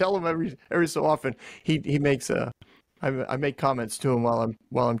do. I tell him every so often. He makes I make comments to him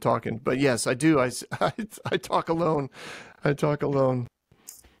while I'm talking. But yes, I do. I talk alone.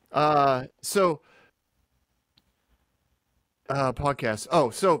 Podcast. Oh,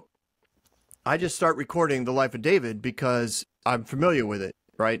 so I just start recording the life of David because I'm familiar with it,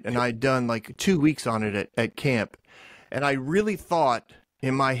 right? And I'd done like 2 weeks on it at camp, and I really thought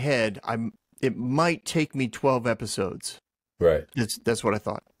in my head it might take me 12 episodes. Right. That's what I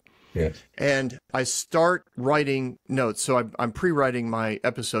thought. Yes. And I start writing notes. So I'm pre-writing my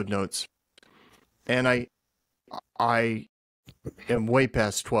episode notes, and I am way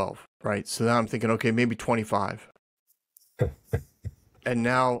past 12, right? So now I'm thinking, okay, maybe 25. And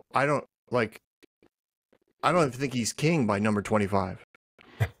now I don't even think he's king by number 25.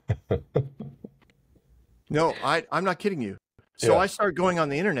 No, I'm not kidding you. So I start going on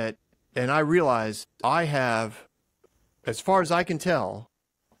the internet, and I realize I have, as far as I can tell,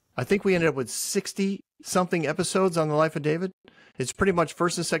 I think we ended up with 60 something episodes on the life of David. It's pretty much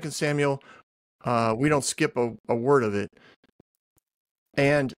 1st and 2nd Samuel. We don't skip a word of it.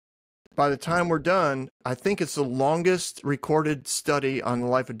 And by the time we're done, I think it's the longest recorded study on the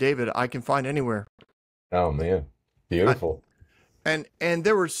life of David I can find anywhere. Oh man, beautiful. And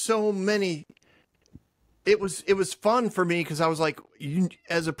there were so many. It was fun for me because I was like, you,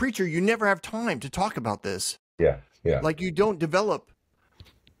 as a preacher, you never have time to talk about this. Yeah, yeah. Like you don't develop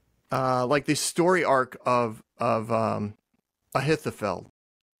like the story arc of Ahithophel,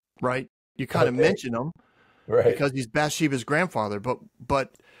 right? You kind of mention him, right? Because he's Bathsheba's grandfather,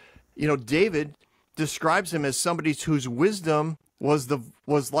 but you know, David describes him as somebody whose wisdom was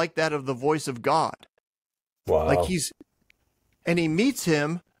like that of the voice of God. Wow. Like and he meets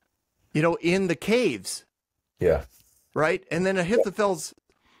him, you know, in the caves. Yeah. Right. And then Ahithophel's,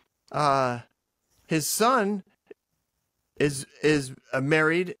 his son is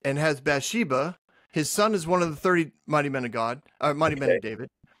married and has Bathsheba. His son is one of the 30 mighty men of God, mighty men of David.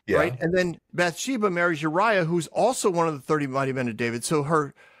 Yeah. Right. And then Bathsheba marries Uriah, who's also one of the 30 mighty men of David.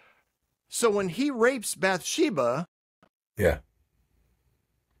 So when he rapes Bathsheba. Yeah.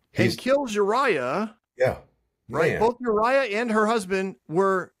 And kills Uriah. Yeah. Right. Both Uriah and her husband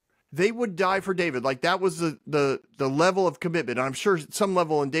they would die for David. Like that was the level of commitment. I'm sure at some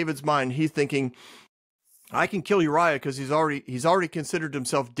level in David's mind, he's thinking, I can kill Uriah because he's already considered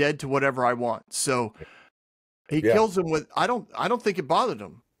himself dead to whatever I want. So he kills him with, I don't think it bothered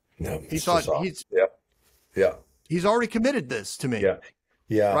him. No, he thought he's already committed this to me. Yeah.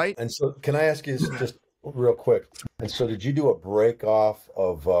 Yeah. Right. And so can I ask you just real quick? And so did you do a break off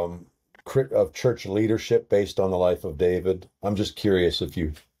of church leadership based on the life of David? I'm just curious if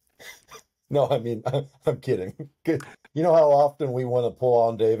you. No, I mean, I'm kidding. You know how often we want to pull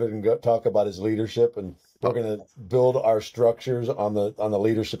on David and talk about his leadership, and we're going to build our structures on the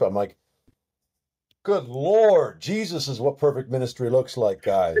leadership. I'm like, good Lord, Jesus is what perfect ministry looks like,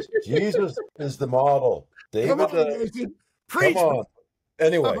 guys. Jesus is the model. David, come on.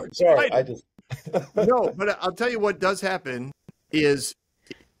 Anyway, sorry, I just. No, but I'll tell you what does happen is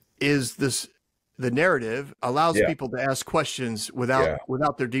this. The narrative allows people to ask questions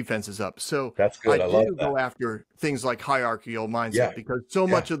without their defenses up. So that's good. I love that. Go after things like hierarchical mindset because so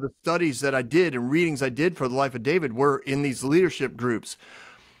much of the studies that I did and readings I did for the life of David were in these leadership groups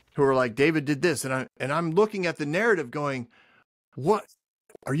who are like, David did this. And I'm looking at the narrative going, what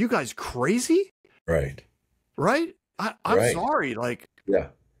are you guys crazy? Right. Right. I'm sorry. Like, yeah.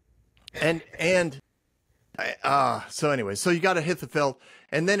 So anyway, so you got Ahithophel,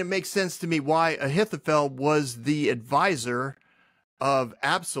 and then it makes sense to me why Ahithophel was the advisor of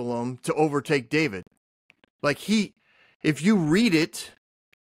Absalom to overtake David. Like if you read it,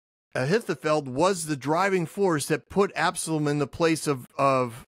 Ahithophel was the driving force that put Absalom in the place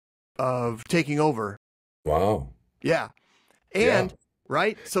of taking over. Wow. Yeah. And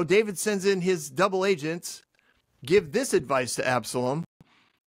right. So David sends in his double agents, give this advice to Absalom.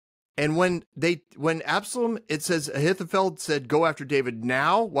 And when Absalom, it says Ahithophel said, go after David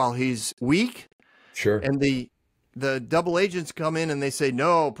now while he's weak. Sure. And the double agents come in and they say,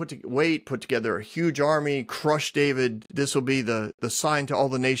 no, put together a huge army, crush David. This will be the sign to all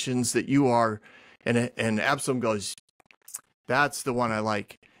the nations that you are. And Absalom goes, that's the one I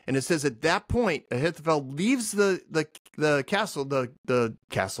like. And it says at that point, Ahithophel leaves the castle,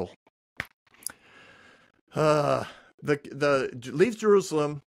 leaves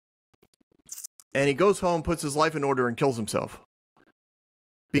Jerusalem. And he goes home, puts his life in order, and kills himself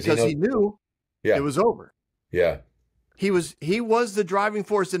because he knew it was over. Yeah, he was the driving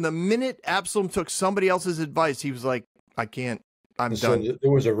force. And the minute Absalom took somebody else's advice, he was like, "I can't. I'm done." So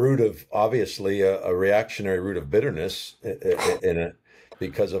there was a root of obviously a reactionary root of bitterness in it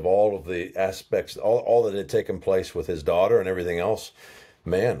because of all of the aspects, all that had taken place with his daughter and everything else.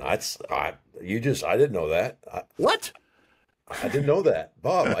 Man, I didn't know that. What? I didn't know that,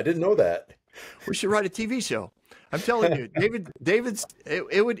 Bob. I didn't know that. We should write a TV show. I'm telling you, David's.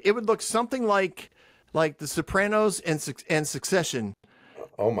 It would look something like The Sopranos and Succession.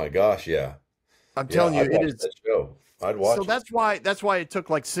 Oh my gosh, yeah. I'm telling you, it is. That show. I'd watch. So that's why it took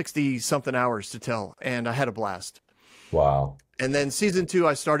like 60 something hours to tell, and I had a blast. Wow. And then season 2,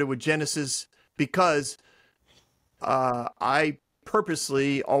 I started with Genesis because I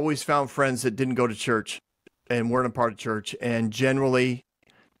purposely always found friends that didn't go to church and weren't a part of church, and generally.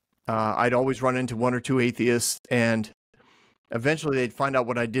 I'd always run into one or two atheists, and eventually they'd find out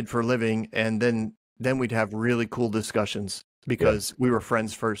what I did for a living, and then we'd have really cool discussions because we were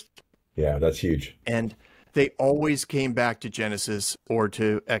friends first. Yeah, that's huge. And they always came back to Genesis or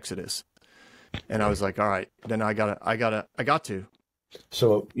to Exodus, and I was like, all right, then I got to.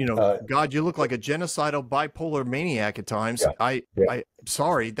 So God, you look like a genocidal bipolar maniac at times. I'm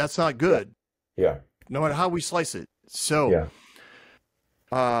sorry, that's not good. Yeah. No matter how we slice it. So. Yeah.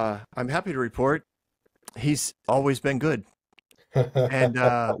 I'm happy to report he's always been good. And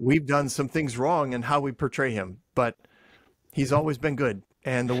we've done some things wrong in how we portray him, but he's always been good.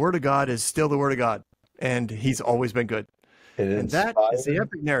 And the Word of God is still the Word of God. And he's always been good. And that is the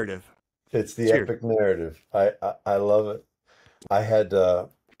epic narrative. It's the epic narrative. I love it. I had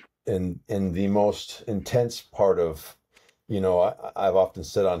in the most intense part of, I've often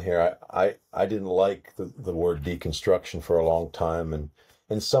said on here, I didn't like the word deconstruction for a long time, and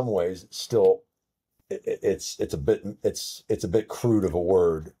in some ways still it's a bit crude of a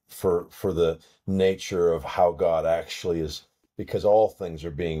word for the nature of how God actually is, because all things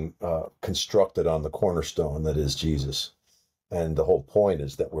are being constructed on the cornerstone that is Jesus. And the whole point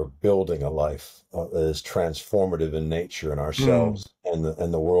is that we're building a life that is transformative in nature in ourselves and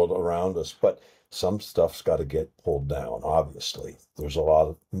the world around us. But some stuff's got to get pulled down, obviously. There's a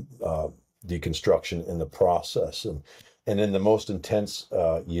lot of deconstruction in the process. And in the most intense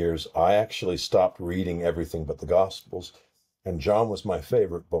years, I actually stopped reading everything but the Gospels. And John was my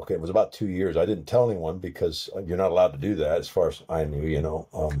favorite book. It was about 2 years. I didn't tell anyone because you're not allowed to do that as far as I knew,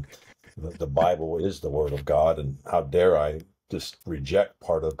 the Bible is the Word of God. And how dare I just reject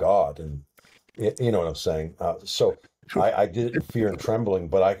part of God? And you know what I'm saying? So I did it in fear and trembling,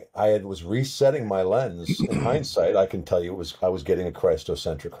 but I was resetting my lens. In hindsight, I can tell you I was getting a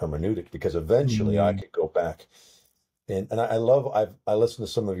Christocentric hermeneutic, because eventually I could go back. And I listen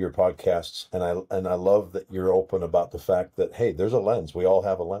to some of your podcasts, and I love that you're open about the fact that, hey, there's a lens. We all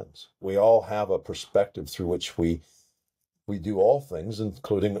have a lens. We all have a perspective through which we do all things,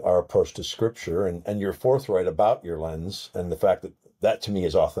 including our approach to Scripture, and you're forthright about your lens, and the fact that to me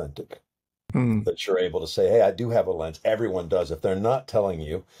is authentic. That you're able to say, hey, I do have a lens. Everyone does. If they're not telling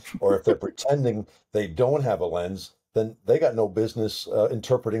you, or if they're pretending they don't have a lens, then they got no business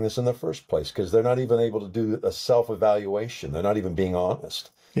interpreting this in the first place, because they're not even able to do a self-evaluation. They're not even being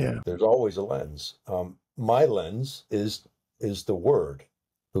honest. Yeah. There's always a lens. My lens is the Word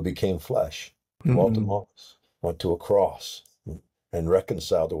who became flesh, dwelt among us, went to a cross, and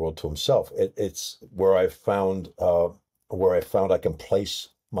reconciled the world to himself. It's where I found I can place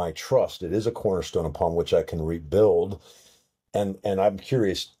my trust. It is a cornerstone upon which I can rebuild. And I'm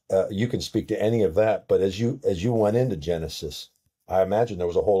curious, you can speak to any of that, but as you went into Genesis, I imagine there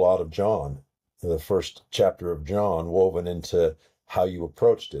was a whole lot of John, the first chapter of John, woven into how you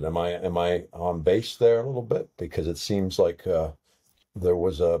approached it. Am I on base there a little bit? Because it seems like there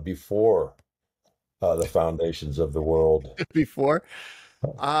was a before the foundations of the world. Before,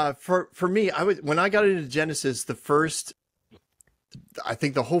 for me, when I got into Genesis, I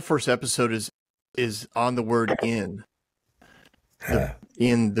think the whole first episode is on the word in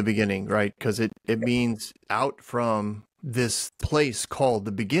the beginning, right? Because it means out from this place called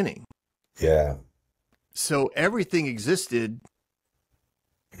the beginning. Yeah. So everything existed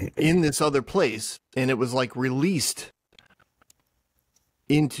in this other place, and it was like released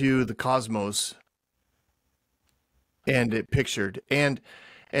into the cosmos, and it pictured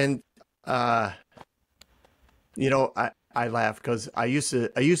I laugh because I used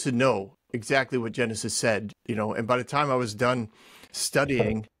to know exactly what Genesis said, and by the time I was done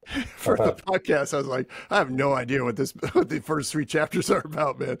studying for the podcast, I was like, I have no idea what the first 3 chapters are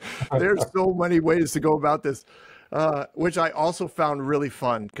about, man. There's so many ways to go about this, which I also found really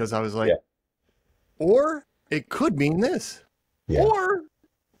fun, because I was like, or it could mean this, or.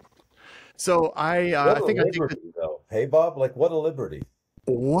 So I think though. Hey, Bob, like, what a liberty.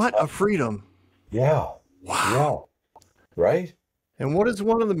 What a freedom. Yeah. Wow. Yeah. Right? And what is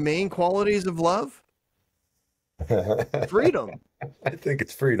one of the main qualities of love? Freedom. I think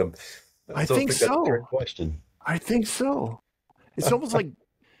it's freedom. I think so. That's a great question. I think so. It's almost like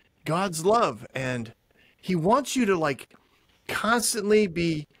God's love, and he wants you to like constantly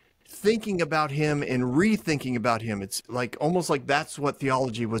be thinking about him and rethinking about him. It's like almost like that's what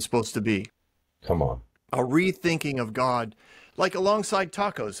theology was supposed to be. Come on. A rethinking of God, like alongside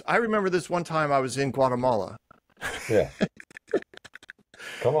tacos. I remember this one time I was in Guatemala. Yeah.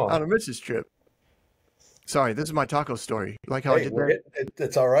 Come on. On a missions trip. Sorry, this is my taco story. Like how I did that?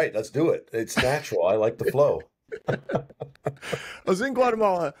 It's all right. Let's do it. It's natural. I like the flow. I was in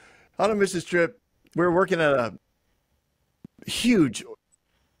Guatemala on a missions trip. We were working at a huge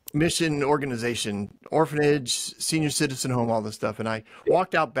mission organization, orphanage, senior citizen home, all this stuff. And I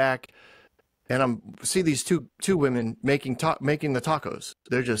walked out back, and I see these two women making the tacos.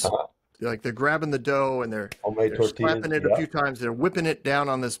 They're just they're grabbing the dough, and they're slapping it a few times. They're whipping it down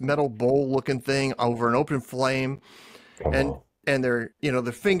on this metal bowl looking thing over an open flame. And they're,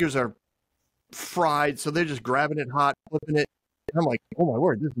 their fingers are fried. So they're just grabbing it hot, flipping it. And I'm like, oh my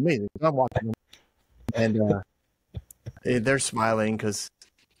word, this is amazing. I'm watching them. And they're smiling because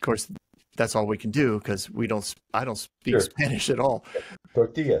course, that's all we can do because I don't speak Spanish at all.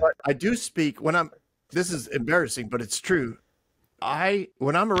 Tortilla. But I do speak this is embarrassing, but it's true.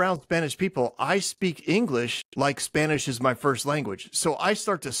 When I'm around Spanish people, I speak English like Spanish is my first language. So I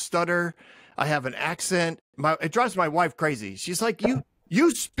start to stutter. I have an accent. It drives my wife crazy. She's like,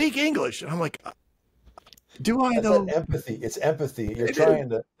 you speak English. And I'm like, do I though? Empathy. It's empathy. You're trying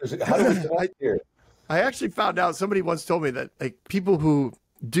to, how do we connect here? I actually found out, somebody once told me that like people who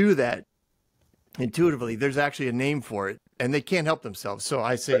do that intuitively, there's actually a name for it and they can't help themselves. So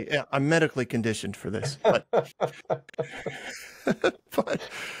I say, yeah, I'm medically conditioned for this. But, but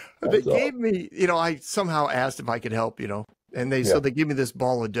they gave me, I somehow asked if I could help, and so they give me this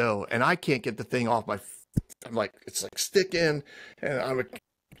ball of dough and I can't get the thing off I'm like, it's like sticking, and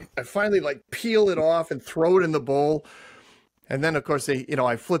I finally like peel it off and throw it in the bowl. And then of course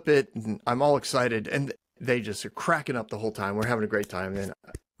I flip it and I'm all excited and they just are cracking up the whole time. We're having a great time. And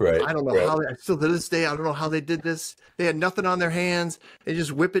I don't know how still to this day, I don't know how they did this. They had nothing on their hands. They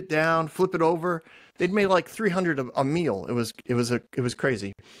just whip it down, flip it over. They'd made like 300 a meal. It was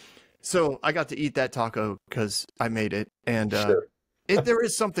crazy. So I got to eat that taco because I made it. And there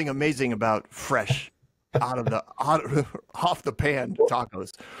is something amazing about fresh off the pan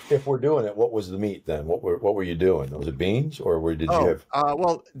tacos. If we're doing it, what was the meat then? What were you doing? Was it beans or did you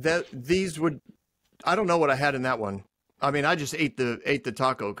have? These would, I don't know what I had in that one. I mean, I just ate the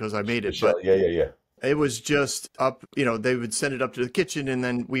taco because I made it. But yeah. It was just up, they would send it up to the kitchen and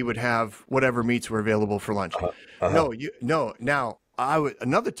then we would have whatever meats were available for lunch. Now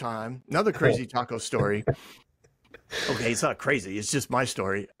another crazy taco story. Okay, it's not crazy. It's just my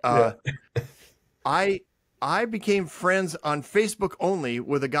story. I became friends on Facebook only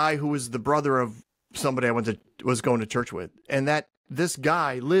with a guy who was the brother of somebody I was going to church with. And this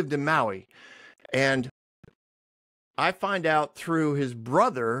guy lived in Maui. And I find out through his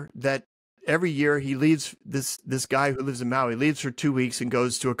brother that every year he leaves, this guy who lives in Maui leaves for 2 weeks and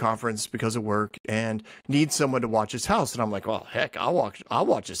goes to a conference because of work and needs someone to watch his house. And I'm like, well, heck, I'll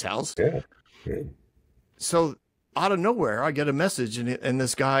watch his house. Yeah. So out of nowhere, I get a message and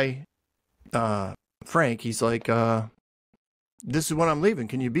this guy, Frank, he's like, this is when I'm leaving.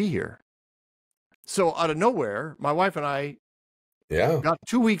 Can you be here? So out of nowhere, my wife and I got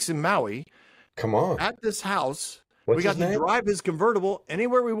 2 weeks in Maui. Come on. At this house. What's we got to drive his convertible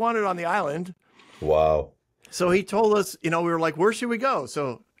anywhere we wanted on the island. Wow. So he told us, we were like, where should we go?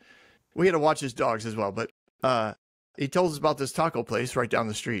 So we had to watch his dogs as well. But he told us about this taco place right down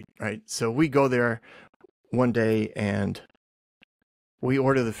the street, right? So we go there one day and we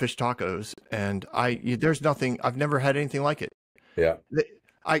order the fish tacos. And there's nothing, I've never had anything like it. Yeah.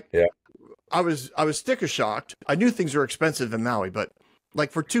 I was sticker shocked. I knew things were expensive in Maui, but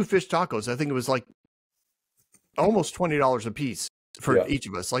like for 2 fish tacos, I think it was like almost $20 a piece for each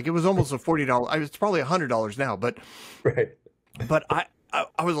of us. Like it was almost a $40. It's probably $100 now, but But I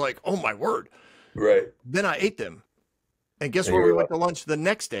was like, oh my word. Right. Then I ate them, and guess where we went to lunch the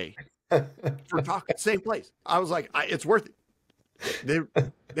next day for tacos, same place. I was like, it's worth it.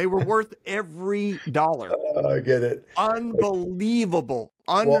 They were worth every dollar. I get it. Unbelievable.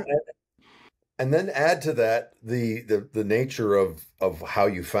 And then add to that the nature of how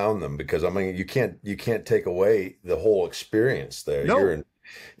you found them, because I mean you can't take away the whole experience there. No. You're in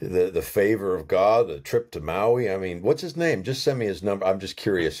the favor of God, the trip to Maui. I mean, what's his name? Just send me his number. I'm just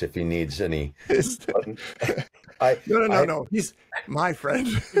curious if he needs any. No. He's my friend.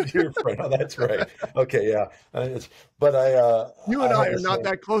 Your friend. Oh, that's right. Okay, yeah. You and I are not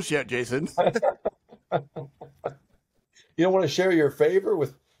that close yet, Jason. You don't want to share your favor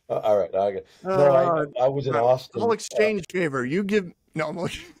with. All right. I was in Austin. I'll exchange favor. You give. No, I'm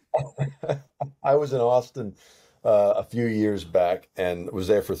like. I was in Austin a few years back and was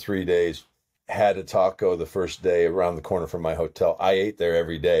there for 3 days. Had a taco the first day around the corner from my hotel. I ate there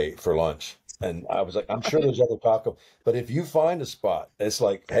every day for lunch. And I was like, I'm sure there's other taco. But if you find a spot, it's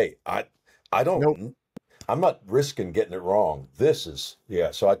like, hey, I don't. Nope. I'm not risking getting it wrong. This is,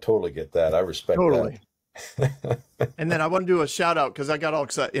 so I totally get that. I respect that. And then I want to do a shout out because I got all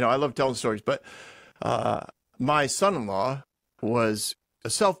excited. I love telling stories, but my son-in-law was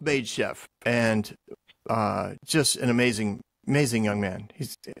a self-made chef and just an amazing young man.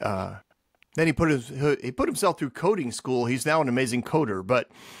 He's then he put himself through coding school. He's now an amazing coder, but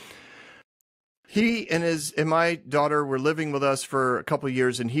he and my daughter were living with us for a couple of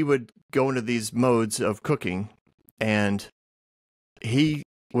years, and he would go into these modes of cooking, and he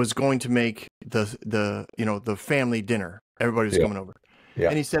was going to make the family dinner. Everybody was coming over. Yeah.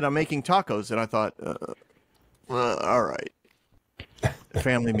 And he said, I'm making tacos. And I thought, well, all right.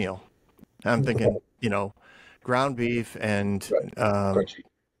 Family meal. I'm thinking, ground beef and, crunchy.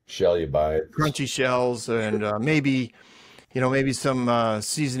 shell you buy it. crunchy shells, and maybe some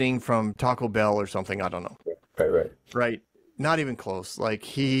seasoning from Taco Bell or something. I don't know. Right. Right. Not even close. Like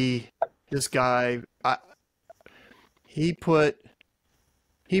this guy, he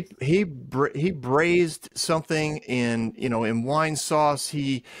braised something in wine sauce.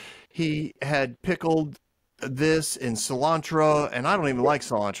 He had pickled this in cilantro, and I don't even like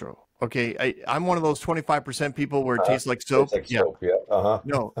cilantro. Okay, I'm one of those 25% people where it tastes like soap. It's like soap, yeah. Uh-huh.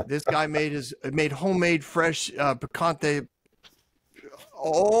 No, this guy made homemade fresh picante.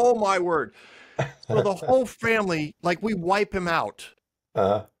 Oh my word! So the whole family, like, we wipe him out.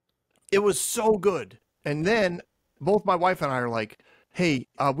 Uh-huh. It was so good. And then both my wife and I are like, "Hey,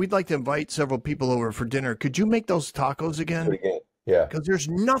 we'd like to invite several people over for dinner. Could you make those tacos again? Yeah. Because there's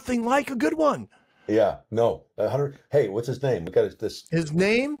nothing like a good one." Yeah. No. 100. Hey, what's his name? We got this. His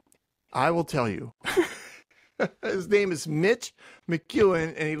name, I will tell you. His name is Mitch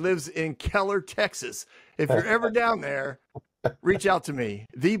McEwen, and he lives in Keller, Texas. If you're ever down there, reach out to me,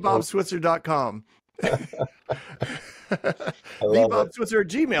 thebobswitzer.com.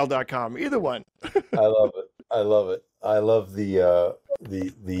 thebobswitzer@gmail.com. Either one. I love it. I love the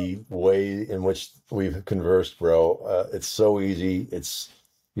way in which we've conversed, bro. It's so easy.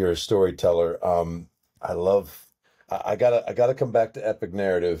 You're a storyteller. I gotta come back to epic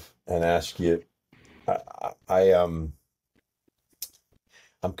narrative and ask you.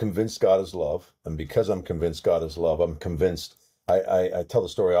 I'm convinced God is love, and because I'm convinced God is love, I'm convinced. I tell the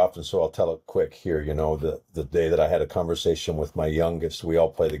story often, so I'll tell it quick here. You know, the day that I had a conversation with my youngest, we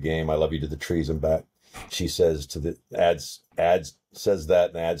all play the game, I love you to the trees and back. She says adds says that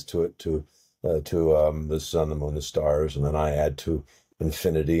and adds to it to the sun, the moon, the stars, and then I add to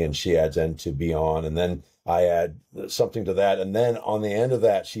infinity, and she adds and to beyond, and then I add something to that, and then on the end of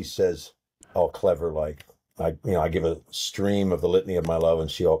that, she says, all clever, like, I give a stream of the litany of my love,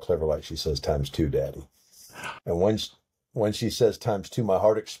 and she all clever, like, she says, ×2, Daddy. And when she says ×2, my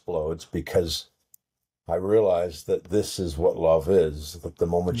heart explodes, because I realize that this is what love is. That the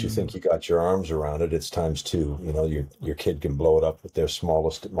moment you think you got your arms around it, it's ×2. You know, your kid can blow it up with their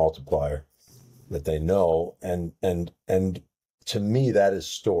smallest multiplier that they know. And to me, that is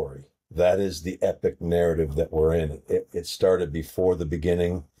story. That is the epic narrative that we're in. It started before the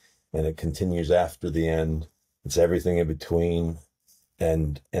beginning, and it continues after the end. It's everything in between.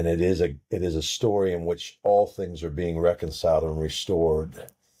 And it is a story in which all things are being reconciled and restored.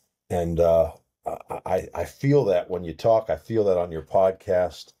 And I feel that when you talk. I feel that on your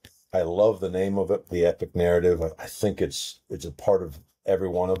podcast. I love the name of it, the epic narrative. I think it's a part of every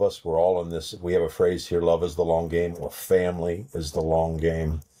one of us. We're all in this. We have a phrase here: love is the long game, or family is the long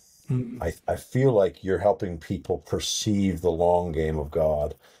game. Mm-hmm. I feel like you're helping people perceive the long game of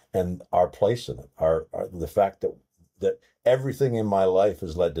God and our place in it. The fact that everything in my life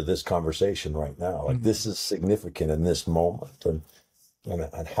has led to this conversation right now. Like, this is significant in this moment. And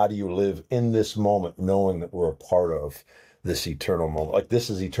how do you live in this moment knowing that we're a part of this eternal moment? Like, this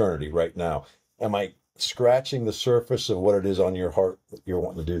is eternity right now. Am I scratching the surface of what it is on your heart that you're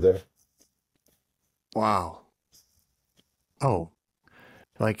wanting to do there? Wow. Oh,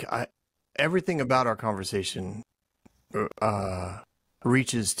 like, everything about our conversation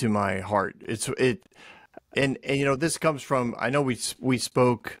reaches to my heart. And this comes from, I know we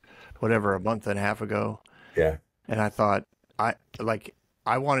spoke a month and a half ago. Yeah. And I thought I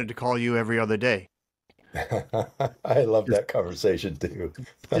wanted to call you every other day. I love that conversation too.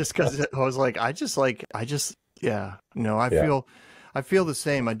 Just because I was like, I feel the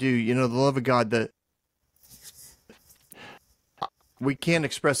same. I do. The love of God, that we can't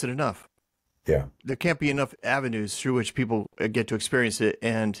express it enough. Yeah. There can't be enough avenues through which people get to experience it.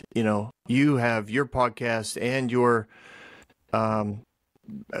 And, you have your podcast and your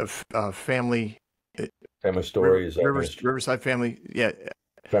family stories. Riverside family. Yeah.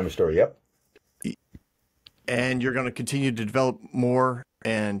 Family story. Yep. And you're going to continue to develop more.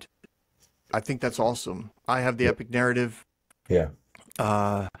 And I think that's awesome. I have the epic narrative. Yeah.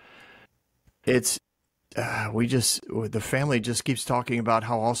 The family just keeps talking about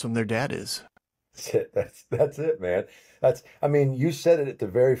how awesome their dad is. That's it, man. You said it at the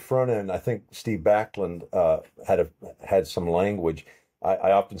very front end. I think Steve Backlund had some language.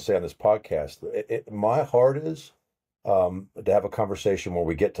 I often say on this podcast, my heart is to have a conversation where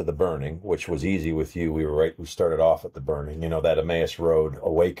we get to the burning, which was easy with you. We started off at the burning, that Emmaus Road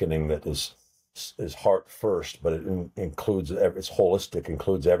awakening that is heart first, but it includes, it's holistic,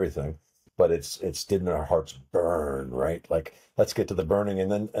 includes everything. But it's didn't our hearts burn, right? Like, let's get to the burning,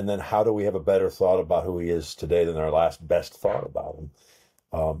 and then how do we have a better thought about who he is today than our last best thought about him?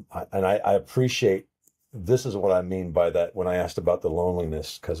 I appreciate this is what I mean by that when I asked about the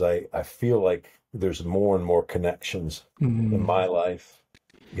loneliness, because I feel like there's more and more connections in my life,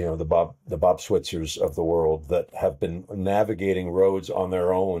 the Bob Switzers of the world that have been navigating roads on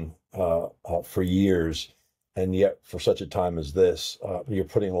their own for years, and yet for such a time as this, you're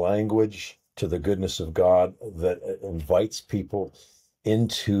putting language to the goodness of God that invites people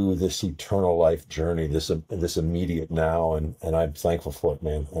into this eternal life journey, this immediate now, and I'm thankful for it,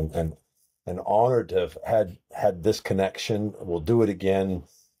 man, and honored to have had this connection. We'll do it again.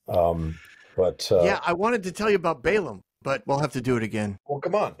 Yeah, I wanted to tell you about Balaam, but we'll have to do it again. Well,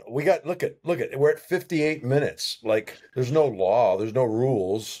 come on. Look at, we're at 58 minutes. Like, there's no law, there's no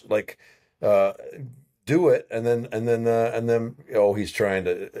rules. Like, do it, and then oh, he's trying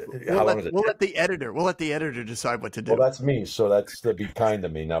to. We'll let the editor decide what to do. Well, that's me. So that's to be kind to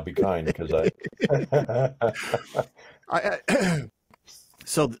me. Now be kind, because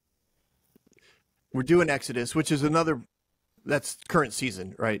So we're doing Exodus, which is that's current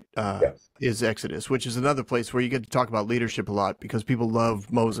season, right? Yes. Is Exodus, which is another place where you get to talk about leadership a lot, because people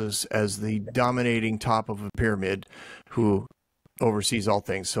love Moses as the dominating top of a pyramid who oversees all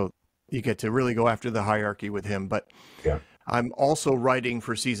things. So you get to really go after the hierarchy with him. But yeah, I'm also writing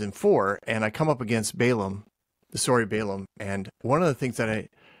for season 4, and I come up against Balaam, the story of Balaam. And one of the things that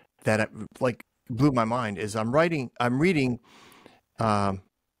I like blew my mind is I'm reading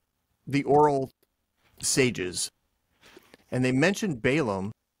the oral sages, and they mentioned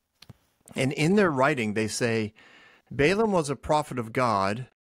Balaam, and in their writing they say Balaam was a prophet of God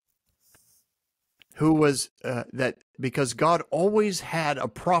who was that because God always had a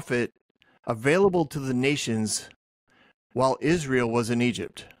prophet available to the nations while Israel was in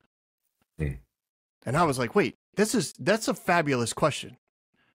Egypt. And I was like, wait, that's a fabulous question.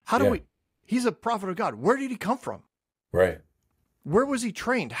 How do he's a prophet of God. Where did he come from? Right. Where was he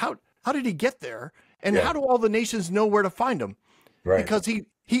trained? How did he get there? And how do all the nations know where to find him? Right. Because he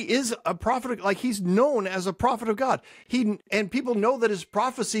is a prophet, like he's known as a prophet of God. And people know that his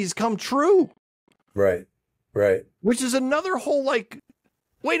prophecies come true. Right. Right. Which is another whole, like,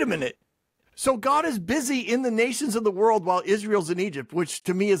 wait a minute. So God is busy in the nations of the world while Israel's in Egypt, which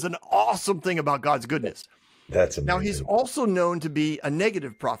to me is an awesome thing about God's goodness. That's amazing. Now, he's also known to be a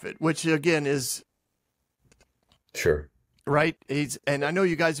negative prophet, which again is sure. Right. And I know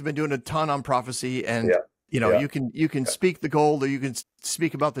you guys have been doing a ton on prophecy, and you can speak the gold, or you can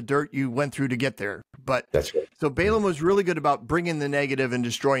speak about the dirt you went through to get there. But that's right. So Balaam was really good about bringing the negative and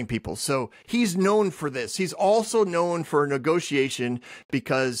destroying people. So he's known for this. He's also known for negotiation,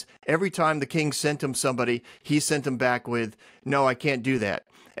 because every time the king sent him somebody, he sent him back with, no, I can't do that.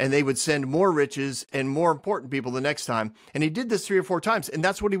 And they would send more riches and more important people the next time. And he did this 3 or 4 times. And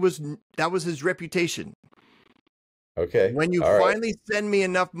that was his reputation. Okay. When you finally send me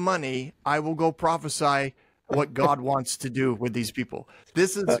enough money, I will go prophesy what God wants to do with these people.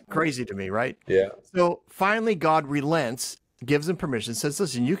 This is crazy to me, right? Yeah. So finally God relents, gives him permission, says,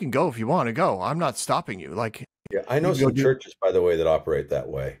 listen, you can go if you want to go. I'm not stopping you. Like, yeah, I know some churches, by the way, that operate that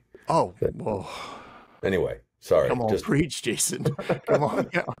way. Oh, well. Anyway, sorry. Come on, preach, Jason. Come on.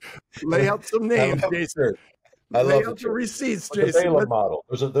 Lay out some names, Jason. I love the receipts, Jason. The Balaam model.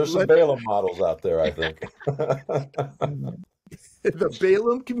 There's some Balaam models out there, I think. The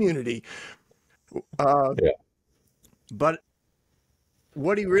Balaam community. But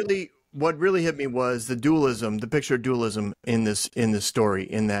what really hit me was the dualism, the picture of dualism in this story,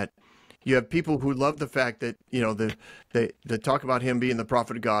 in that you have people who love the fact that, they talk about him being the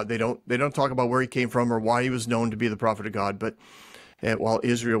prophet of God. They don't talk about where he came from or why he was known to be the prophet of God, but while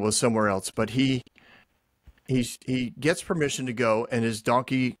Israel was somewhere else. But he gets permission to go, and his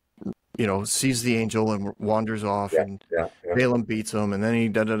donkey, sees the angel and wanders off, and Balaam beats him, and then he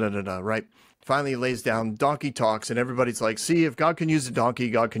right? Finally, he lays down, donkey talks, and everybody's like, see, if God can use a donkey,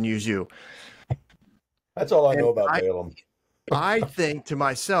 God can use you. That's all I know about Balaam. I think to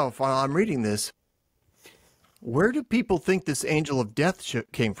myself, while I'm reading this, where do people think this angel of death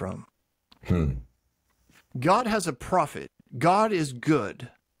came from? God has a prophet. God is good.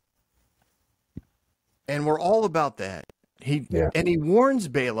 And we're all about that. And he warns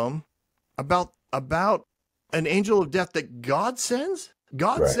Balaam about an angel of death that God sends.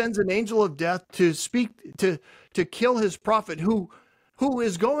 God sends an angel of death to speak to kill his prophet who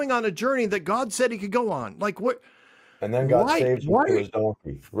is going on a journey that God said he could go on. Like what? And then God saves him through his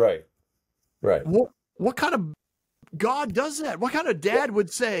donkey. Right. Right. What kind of God does that? What kind of dad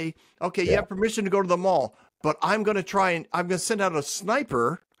would say, okay, you have permission to go to the mall, but I'm going to send out a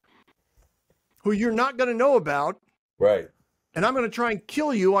sniper who you're not going to know about. Right. And I'm going to try and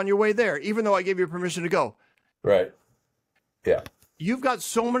kill you on your way there, even though I gave you permission to go. Right. Yeah. you've got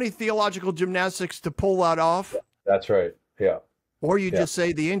so many theological gymnastics to pull that off. That's right. Yeah. Or you just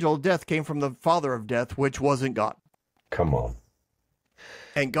say the angel of death came from the father of death, which wasn't God. Come on.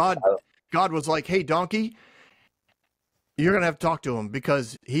 And God was like, hey, donkey, you're going to have to talk to him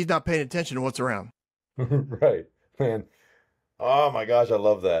because he's not paying attention to what's around. Right, man. Oh my gosh, I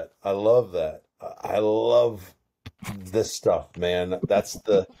love that. I love that. I love this stuff, man. That's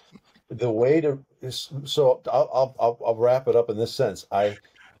the way to. So I'll wrap it up in this sense.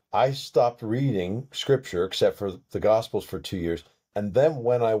 I stopped reading scripture except for the Gospels for 2 years, and then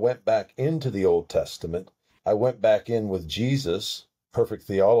when I went back into the Old Testament, I went back in with Jesus, perfect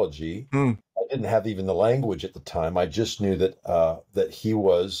theology. I didn't have even the language at the time. I just knew that that he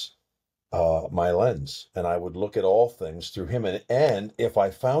was my lens, and I would look at all things through him. And if I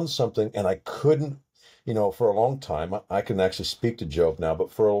found something and I couldn't, for a long time, I can actually speak to Job now,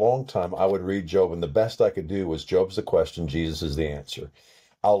 but for a long time, I would read Job, and the best I could do was Job's the question, Jesus is the answer.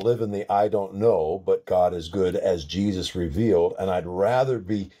 I'll live in the I don't know, but God is good as Jesus revealed, and I'd rather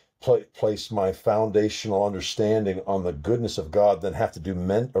place my foundational understanding on the goodness of God than have to do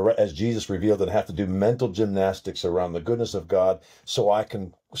as Jesus revealed, than have to do mental gymnastics around the goodness of God, so I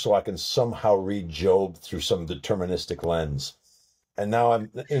can somehow read Job through some deterministic lens. And now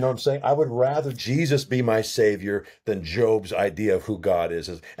I'm saying? I would rather Jesus be my savior than Job's idea of who God is.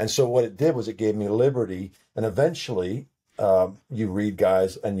 And so what it did was it gave me liberty, and eventually you read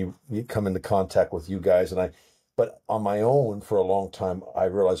guys and you come into contact with you guys, but on my own for a long time, I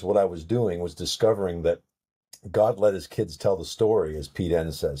realized what I was doing was discovering that God let his kids tell the story, as Pete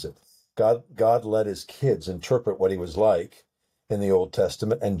Enns says it. God let his kids interpret what he was like in the Old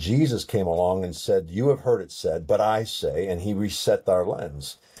Testament, and Jesus came along and said, you have heard it said, but I say, and he reset our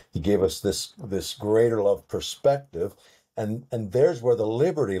lens. He gave us this greater love perspective. And there's where the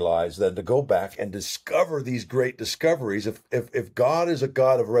liberty lies then, to go back and discover these great discoveries. If God is a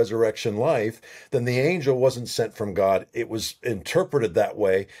God of resurrection life, then the angel wasn't sent from God. It was interpreted that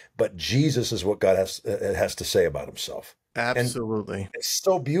way, but Jesus is what God has to say about himself. Absolutely. And it's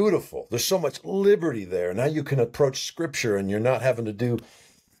so beautiful. There's so much liberty there. Now you can approach scripture and you're not having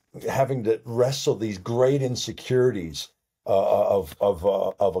to wrestle these great insecurities of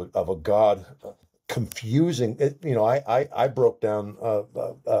a God confusing it. I broke down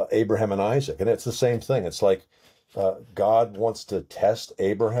Abraham and Isaac, and it's the same thing. It's like God wants to test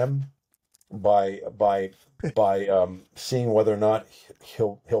Abraham by seeing whether or not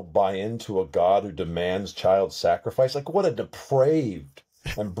he'll buy into a God who demands child sacrifice. Like, what a depraved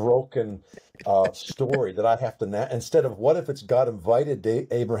and broken story that I have to instead of, what if it's God invited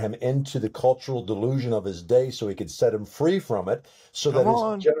Abraham into the cultural delusion of his day so he could set him free from it, so that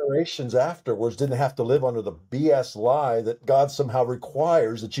his generations afterwards didn't have to live under the BS lie that God somehow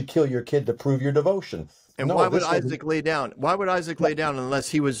requires that you kill your kid to prove your devotion. And why would Isaac lay down? Why would Isaac lay down unless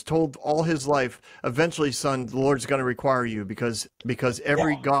he was told all his life, eventually, son, the Lord's going to require you, because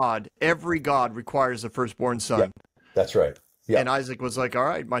every God requires a firstborn son. Yeah, that's right. Yeah. And Isaac was like, all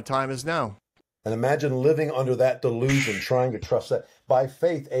right, my time is now. And imagine living under that delusion, trying to trust that. By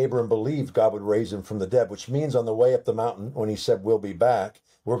faith, Abram believed God would raise him from the dead, which means on the way up the mountain, when he said, we'll be back,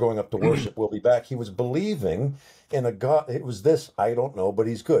 we're going up to worship, we'll be back, he was believing in a God. It was this, I don't know, but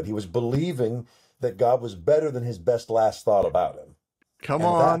he's good. He was believing that God was better than his best last thought about him. Come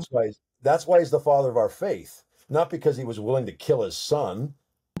on. That's why he's the father of our faith. Not because he was willing to kill his son,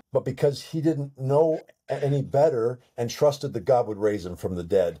 but because he didn't know any better and trusted that God would raise him from the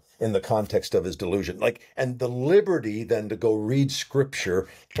dead in the context of his delusion. And the liberty then to go read scripture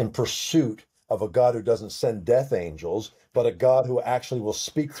in pursuit of a God who doesn't send death angels, but a God who actually will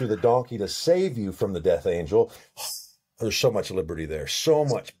speak through the donkey to save you from the death angel. There's so much liberty there, so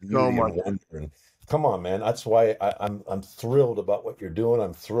much beauty and wonder. And come on, man. That's why I'm thrilled about what you're doing.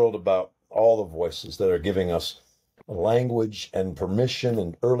 I'm thrilled about all the voices that are giving us language and permission,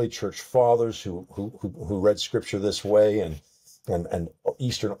 and early church fathers who read scripture this way, and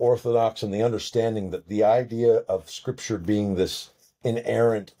Eastern Orthodox, and the understanding that the idea of scripture being this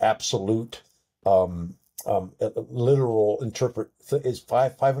inerrant, absolute, literal interpret is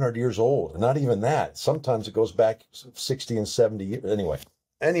 500 years old. Not even that. Sometimes it goes back 60 and 70 years.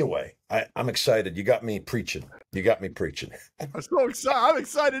 Anyway, I'm excited. You got me preaching. I'm so excited. I'm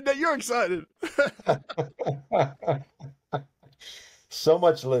excited that you're excited. So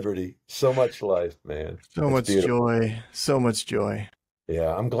much liberty, so much life, man. So much joy. So much joy.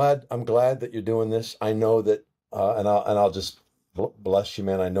 Yeah, I'm glad that you're doing this. I know that, and I'll just bless you,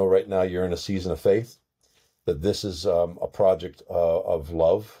 man. I know right now you're in a season of faith, that this is a project of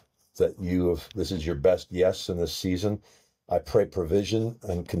love, that this is your best yes in this season. I pray provision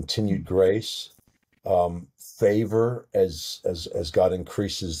and continued grace favor as God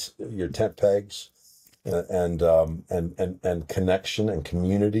increases your tent pegs, and connection and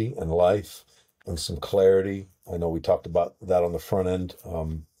community and life and some clarity. I know we talked about that on the front end.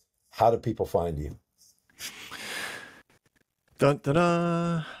 How do people find you? Dun, dun,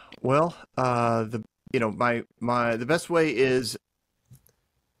 dun. Well, the best way is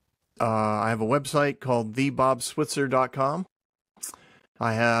I have a website called thebobswitzer.com.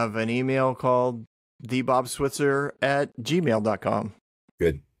 I have an email called thebobswitzer@gmail.com.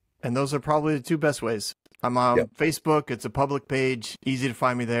 Good. And those are probably the two best ways. I'm on Facebook. It's a public page. Easy to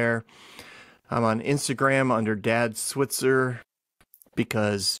find me there. I'm on Instagram under Dad Switzer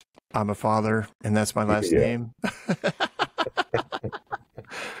because I'm a father and that's my last name.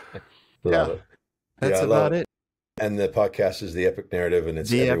 Love it. That's about it. And the podcast is The Epic Narrative, and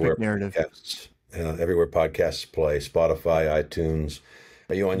it's The everywhere. Epic Narrative. Podcasts, everywhere podcasts play. Spotify, iTunes.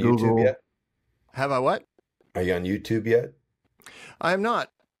 Are you on Google. YouTube yet? Have I what? Are you on YouTube yet? I am not.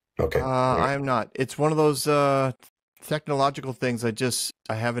 Okay. I am not. It's one of those technological things. I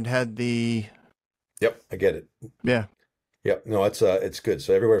haven't had the. Yep, I get it. Yeah. Yep. No, it's good.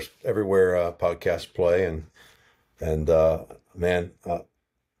 So everywhere podcasts play, and man,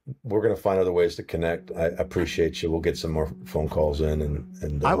 we're gonna find other ways to connect. I appreciate you. We'll get some more phone calls in,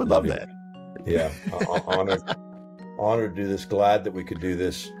 and I would love that. Yeah, honored to do this. Glad that we could do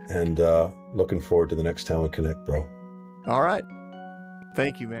this, and looking forward to the next time we connect, bro. All right.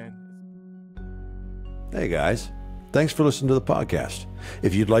 Thank you, man. Hey, guys. Thanks for listening to the podcast.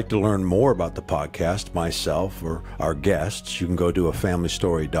 If you'd like to learn more about the podcast, myself, or our guests, you can go to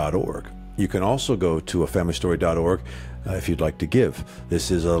afamilystory.org. You can also go to afamilystory.org if you'd like to give.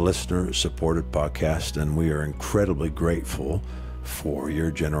 This is a listener-supported podcast, and we are incredibly grateful for your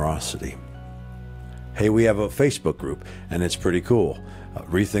generosity. Hey, we have a Facebook group, and it's pretty cool.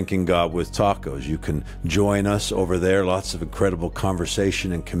 Rethinking God with Tacos. You can join us over there. Lots of incredible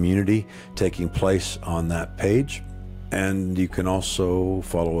conversation and community taking place on that page. And you can also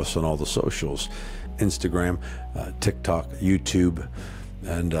follow us on all the socials, Instagram, TikTok, YouTube,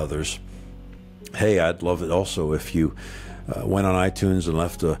 and others. Hey, I'd love it also if you went on iTunes and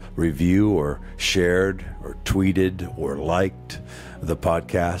left a review or shared or tweeted or liked the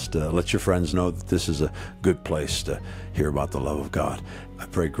podcast. Let your friends know that this is a good place to hear about the love of God. I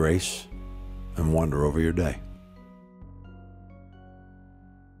pray grace and wonder over your day.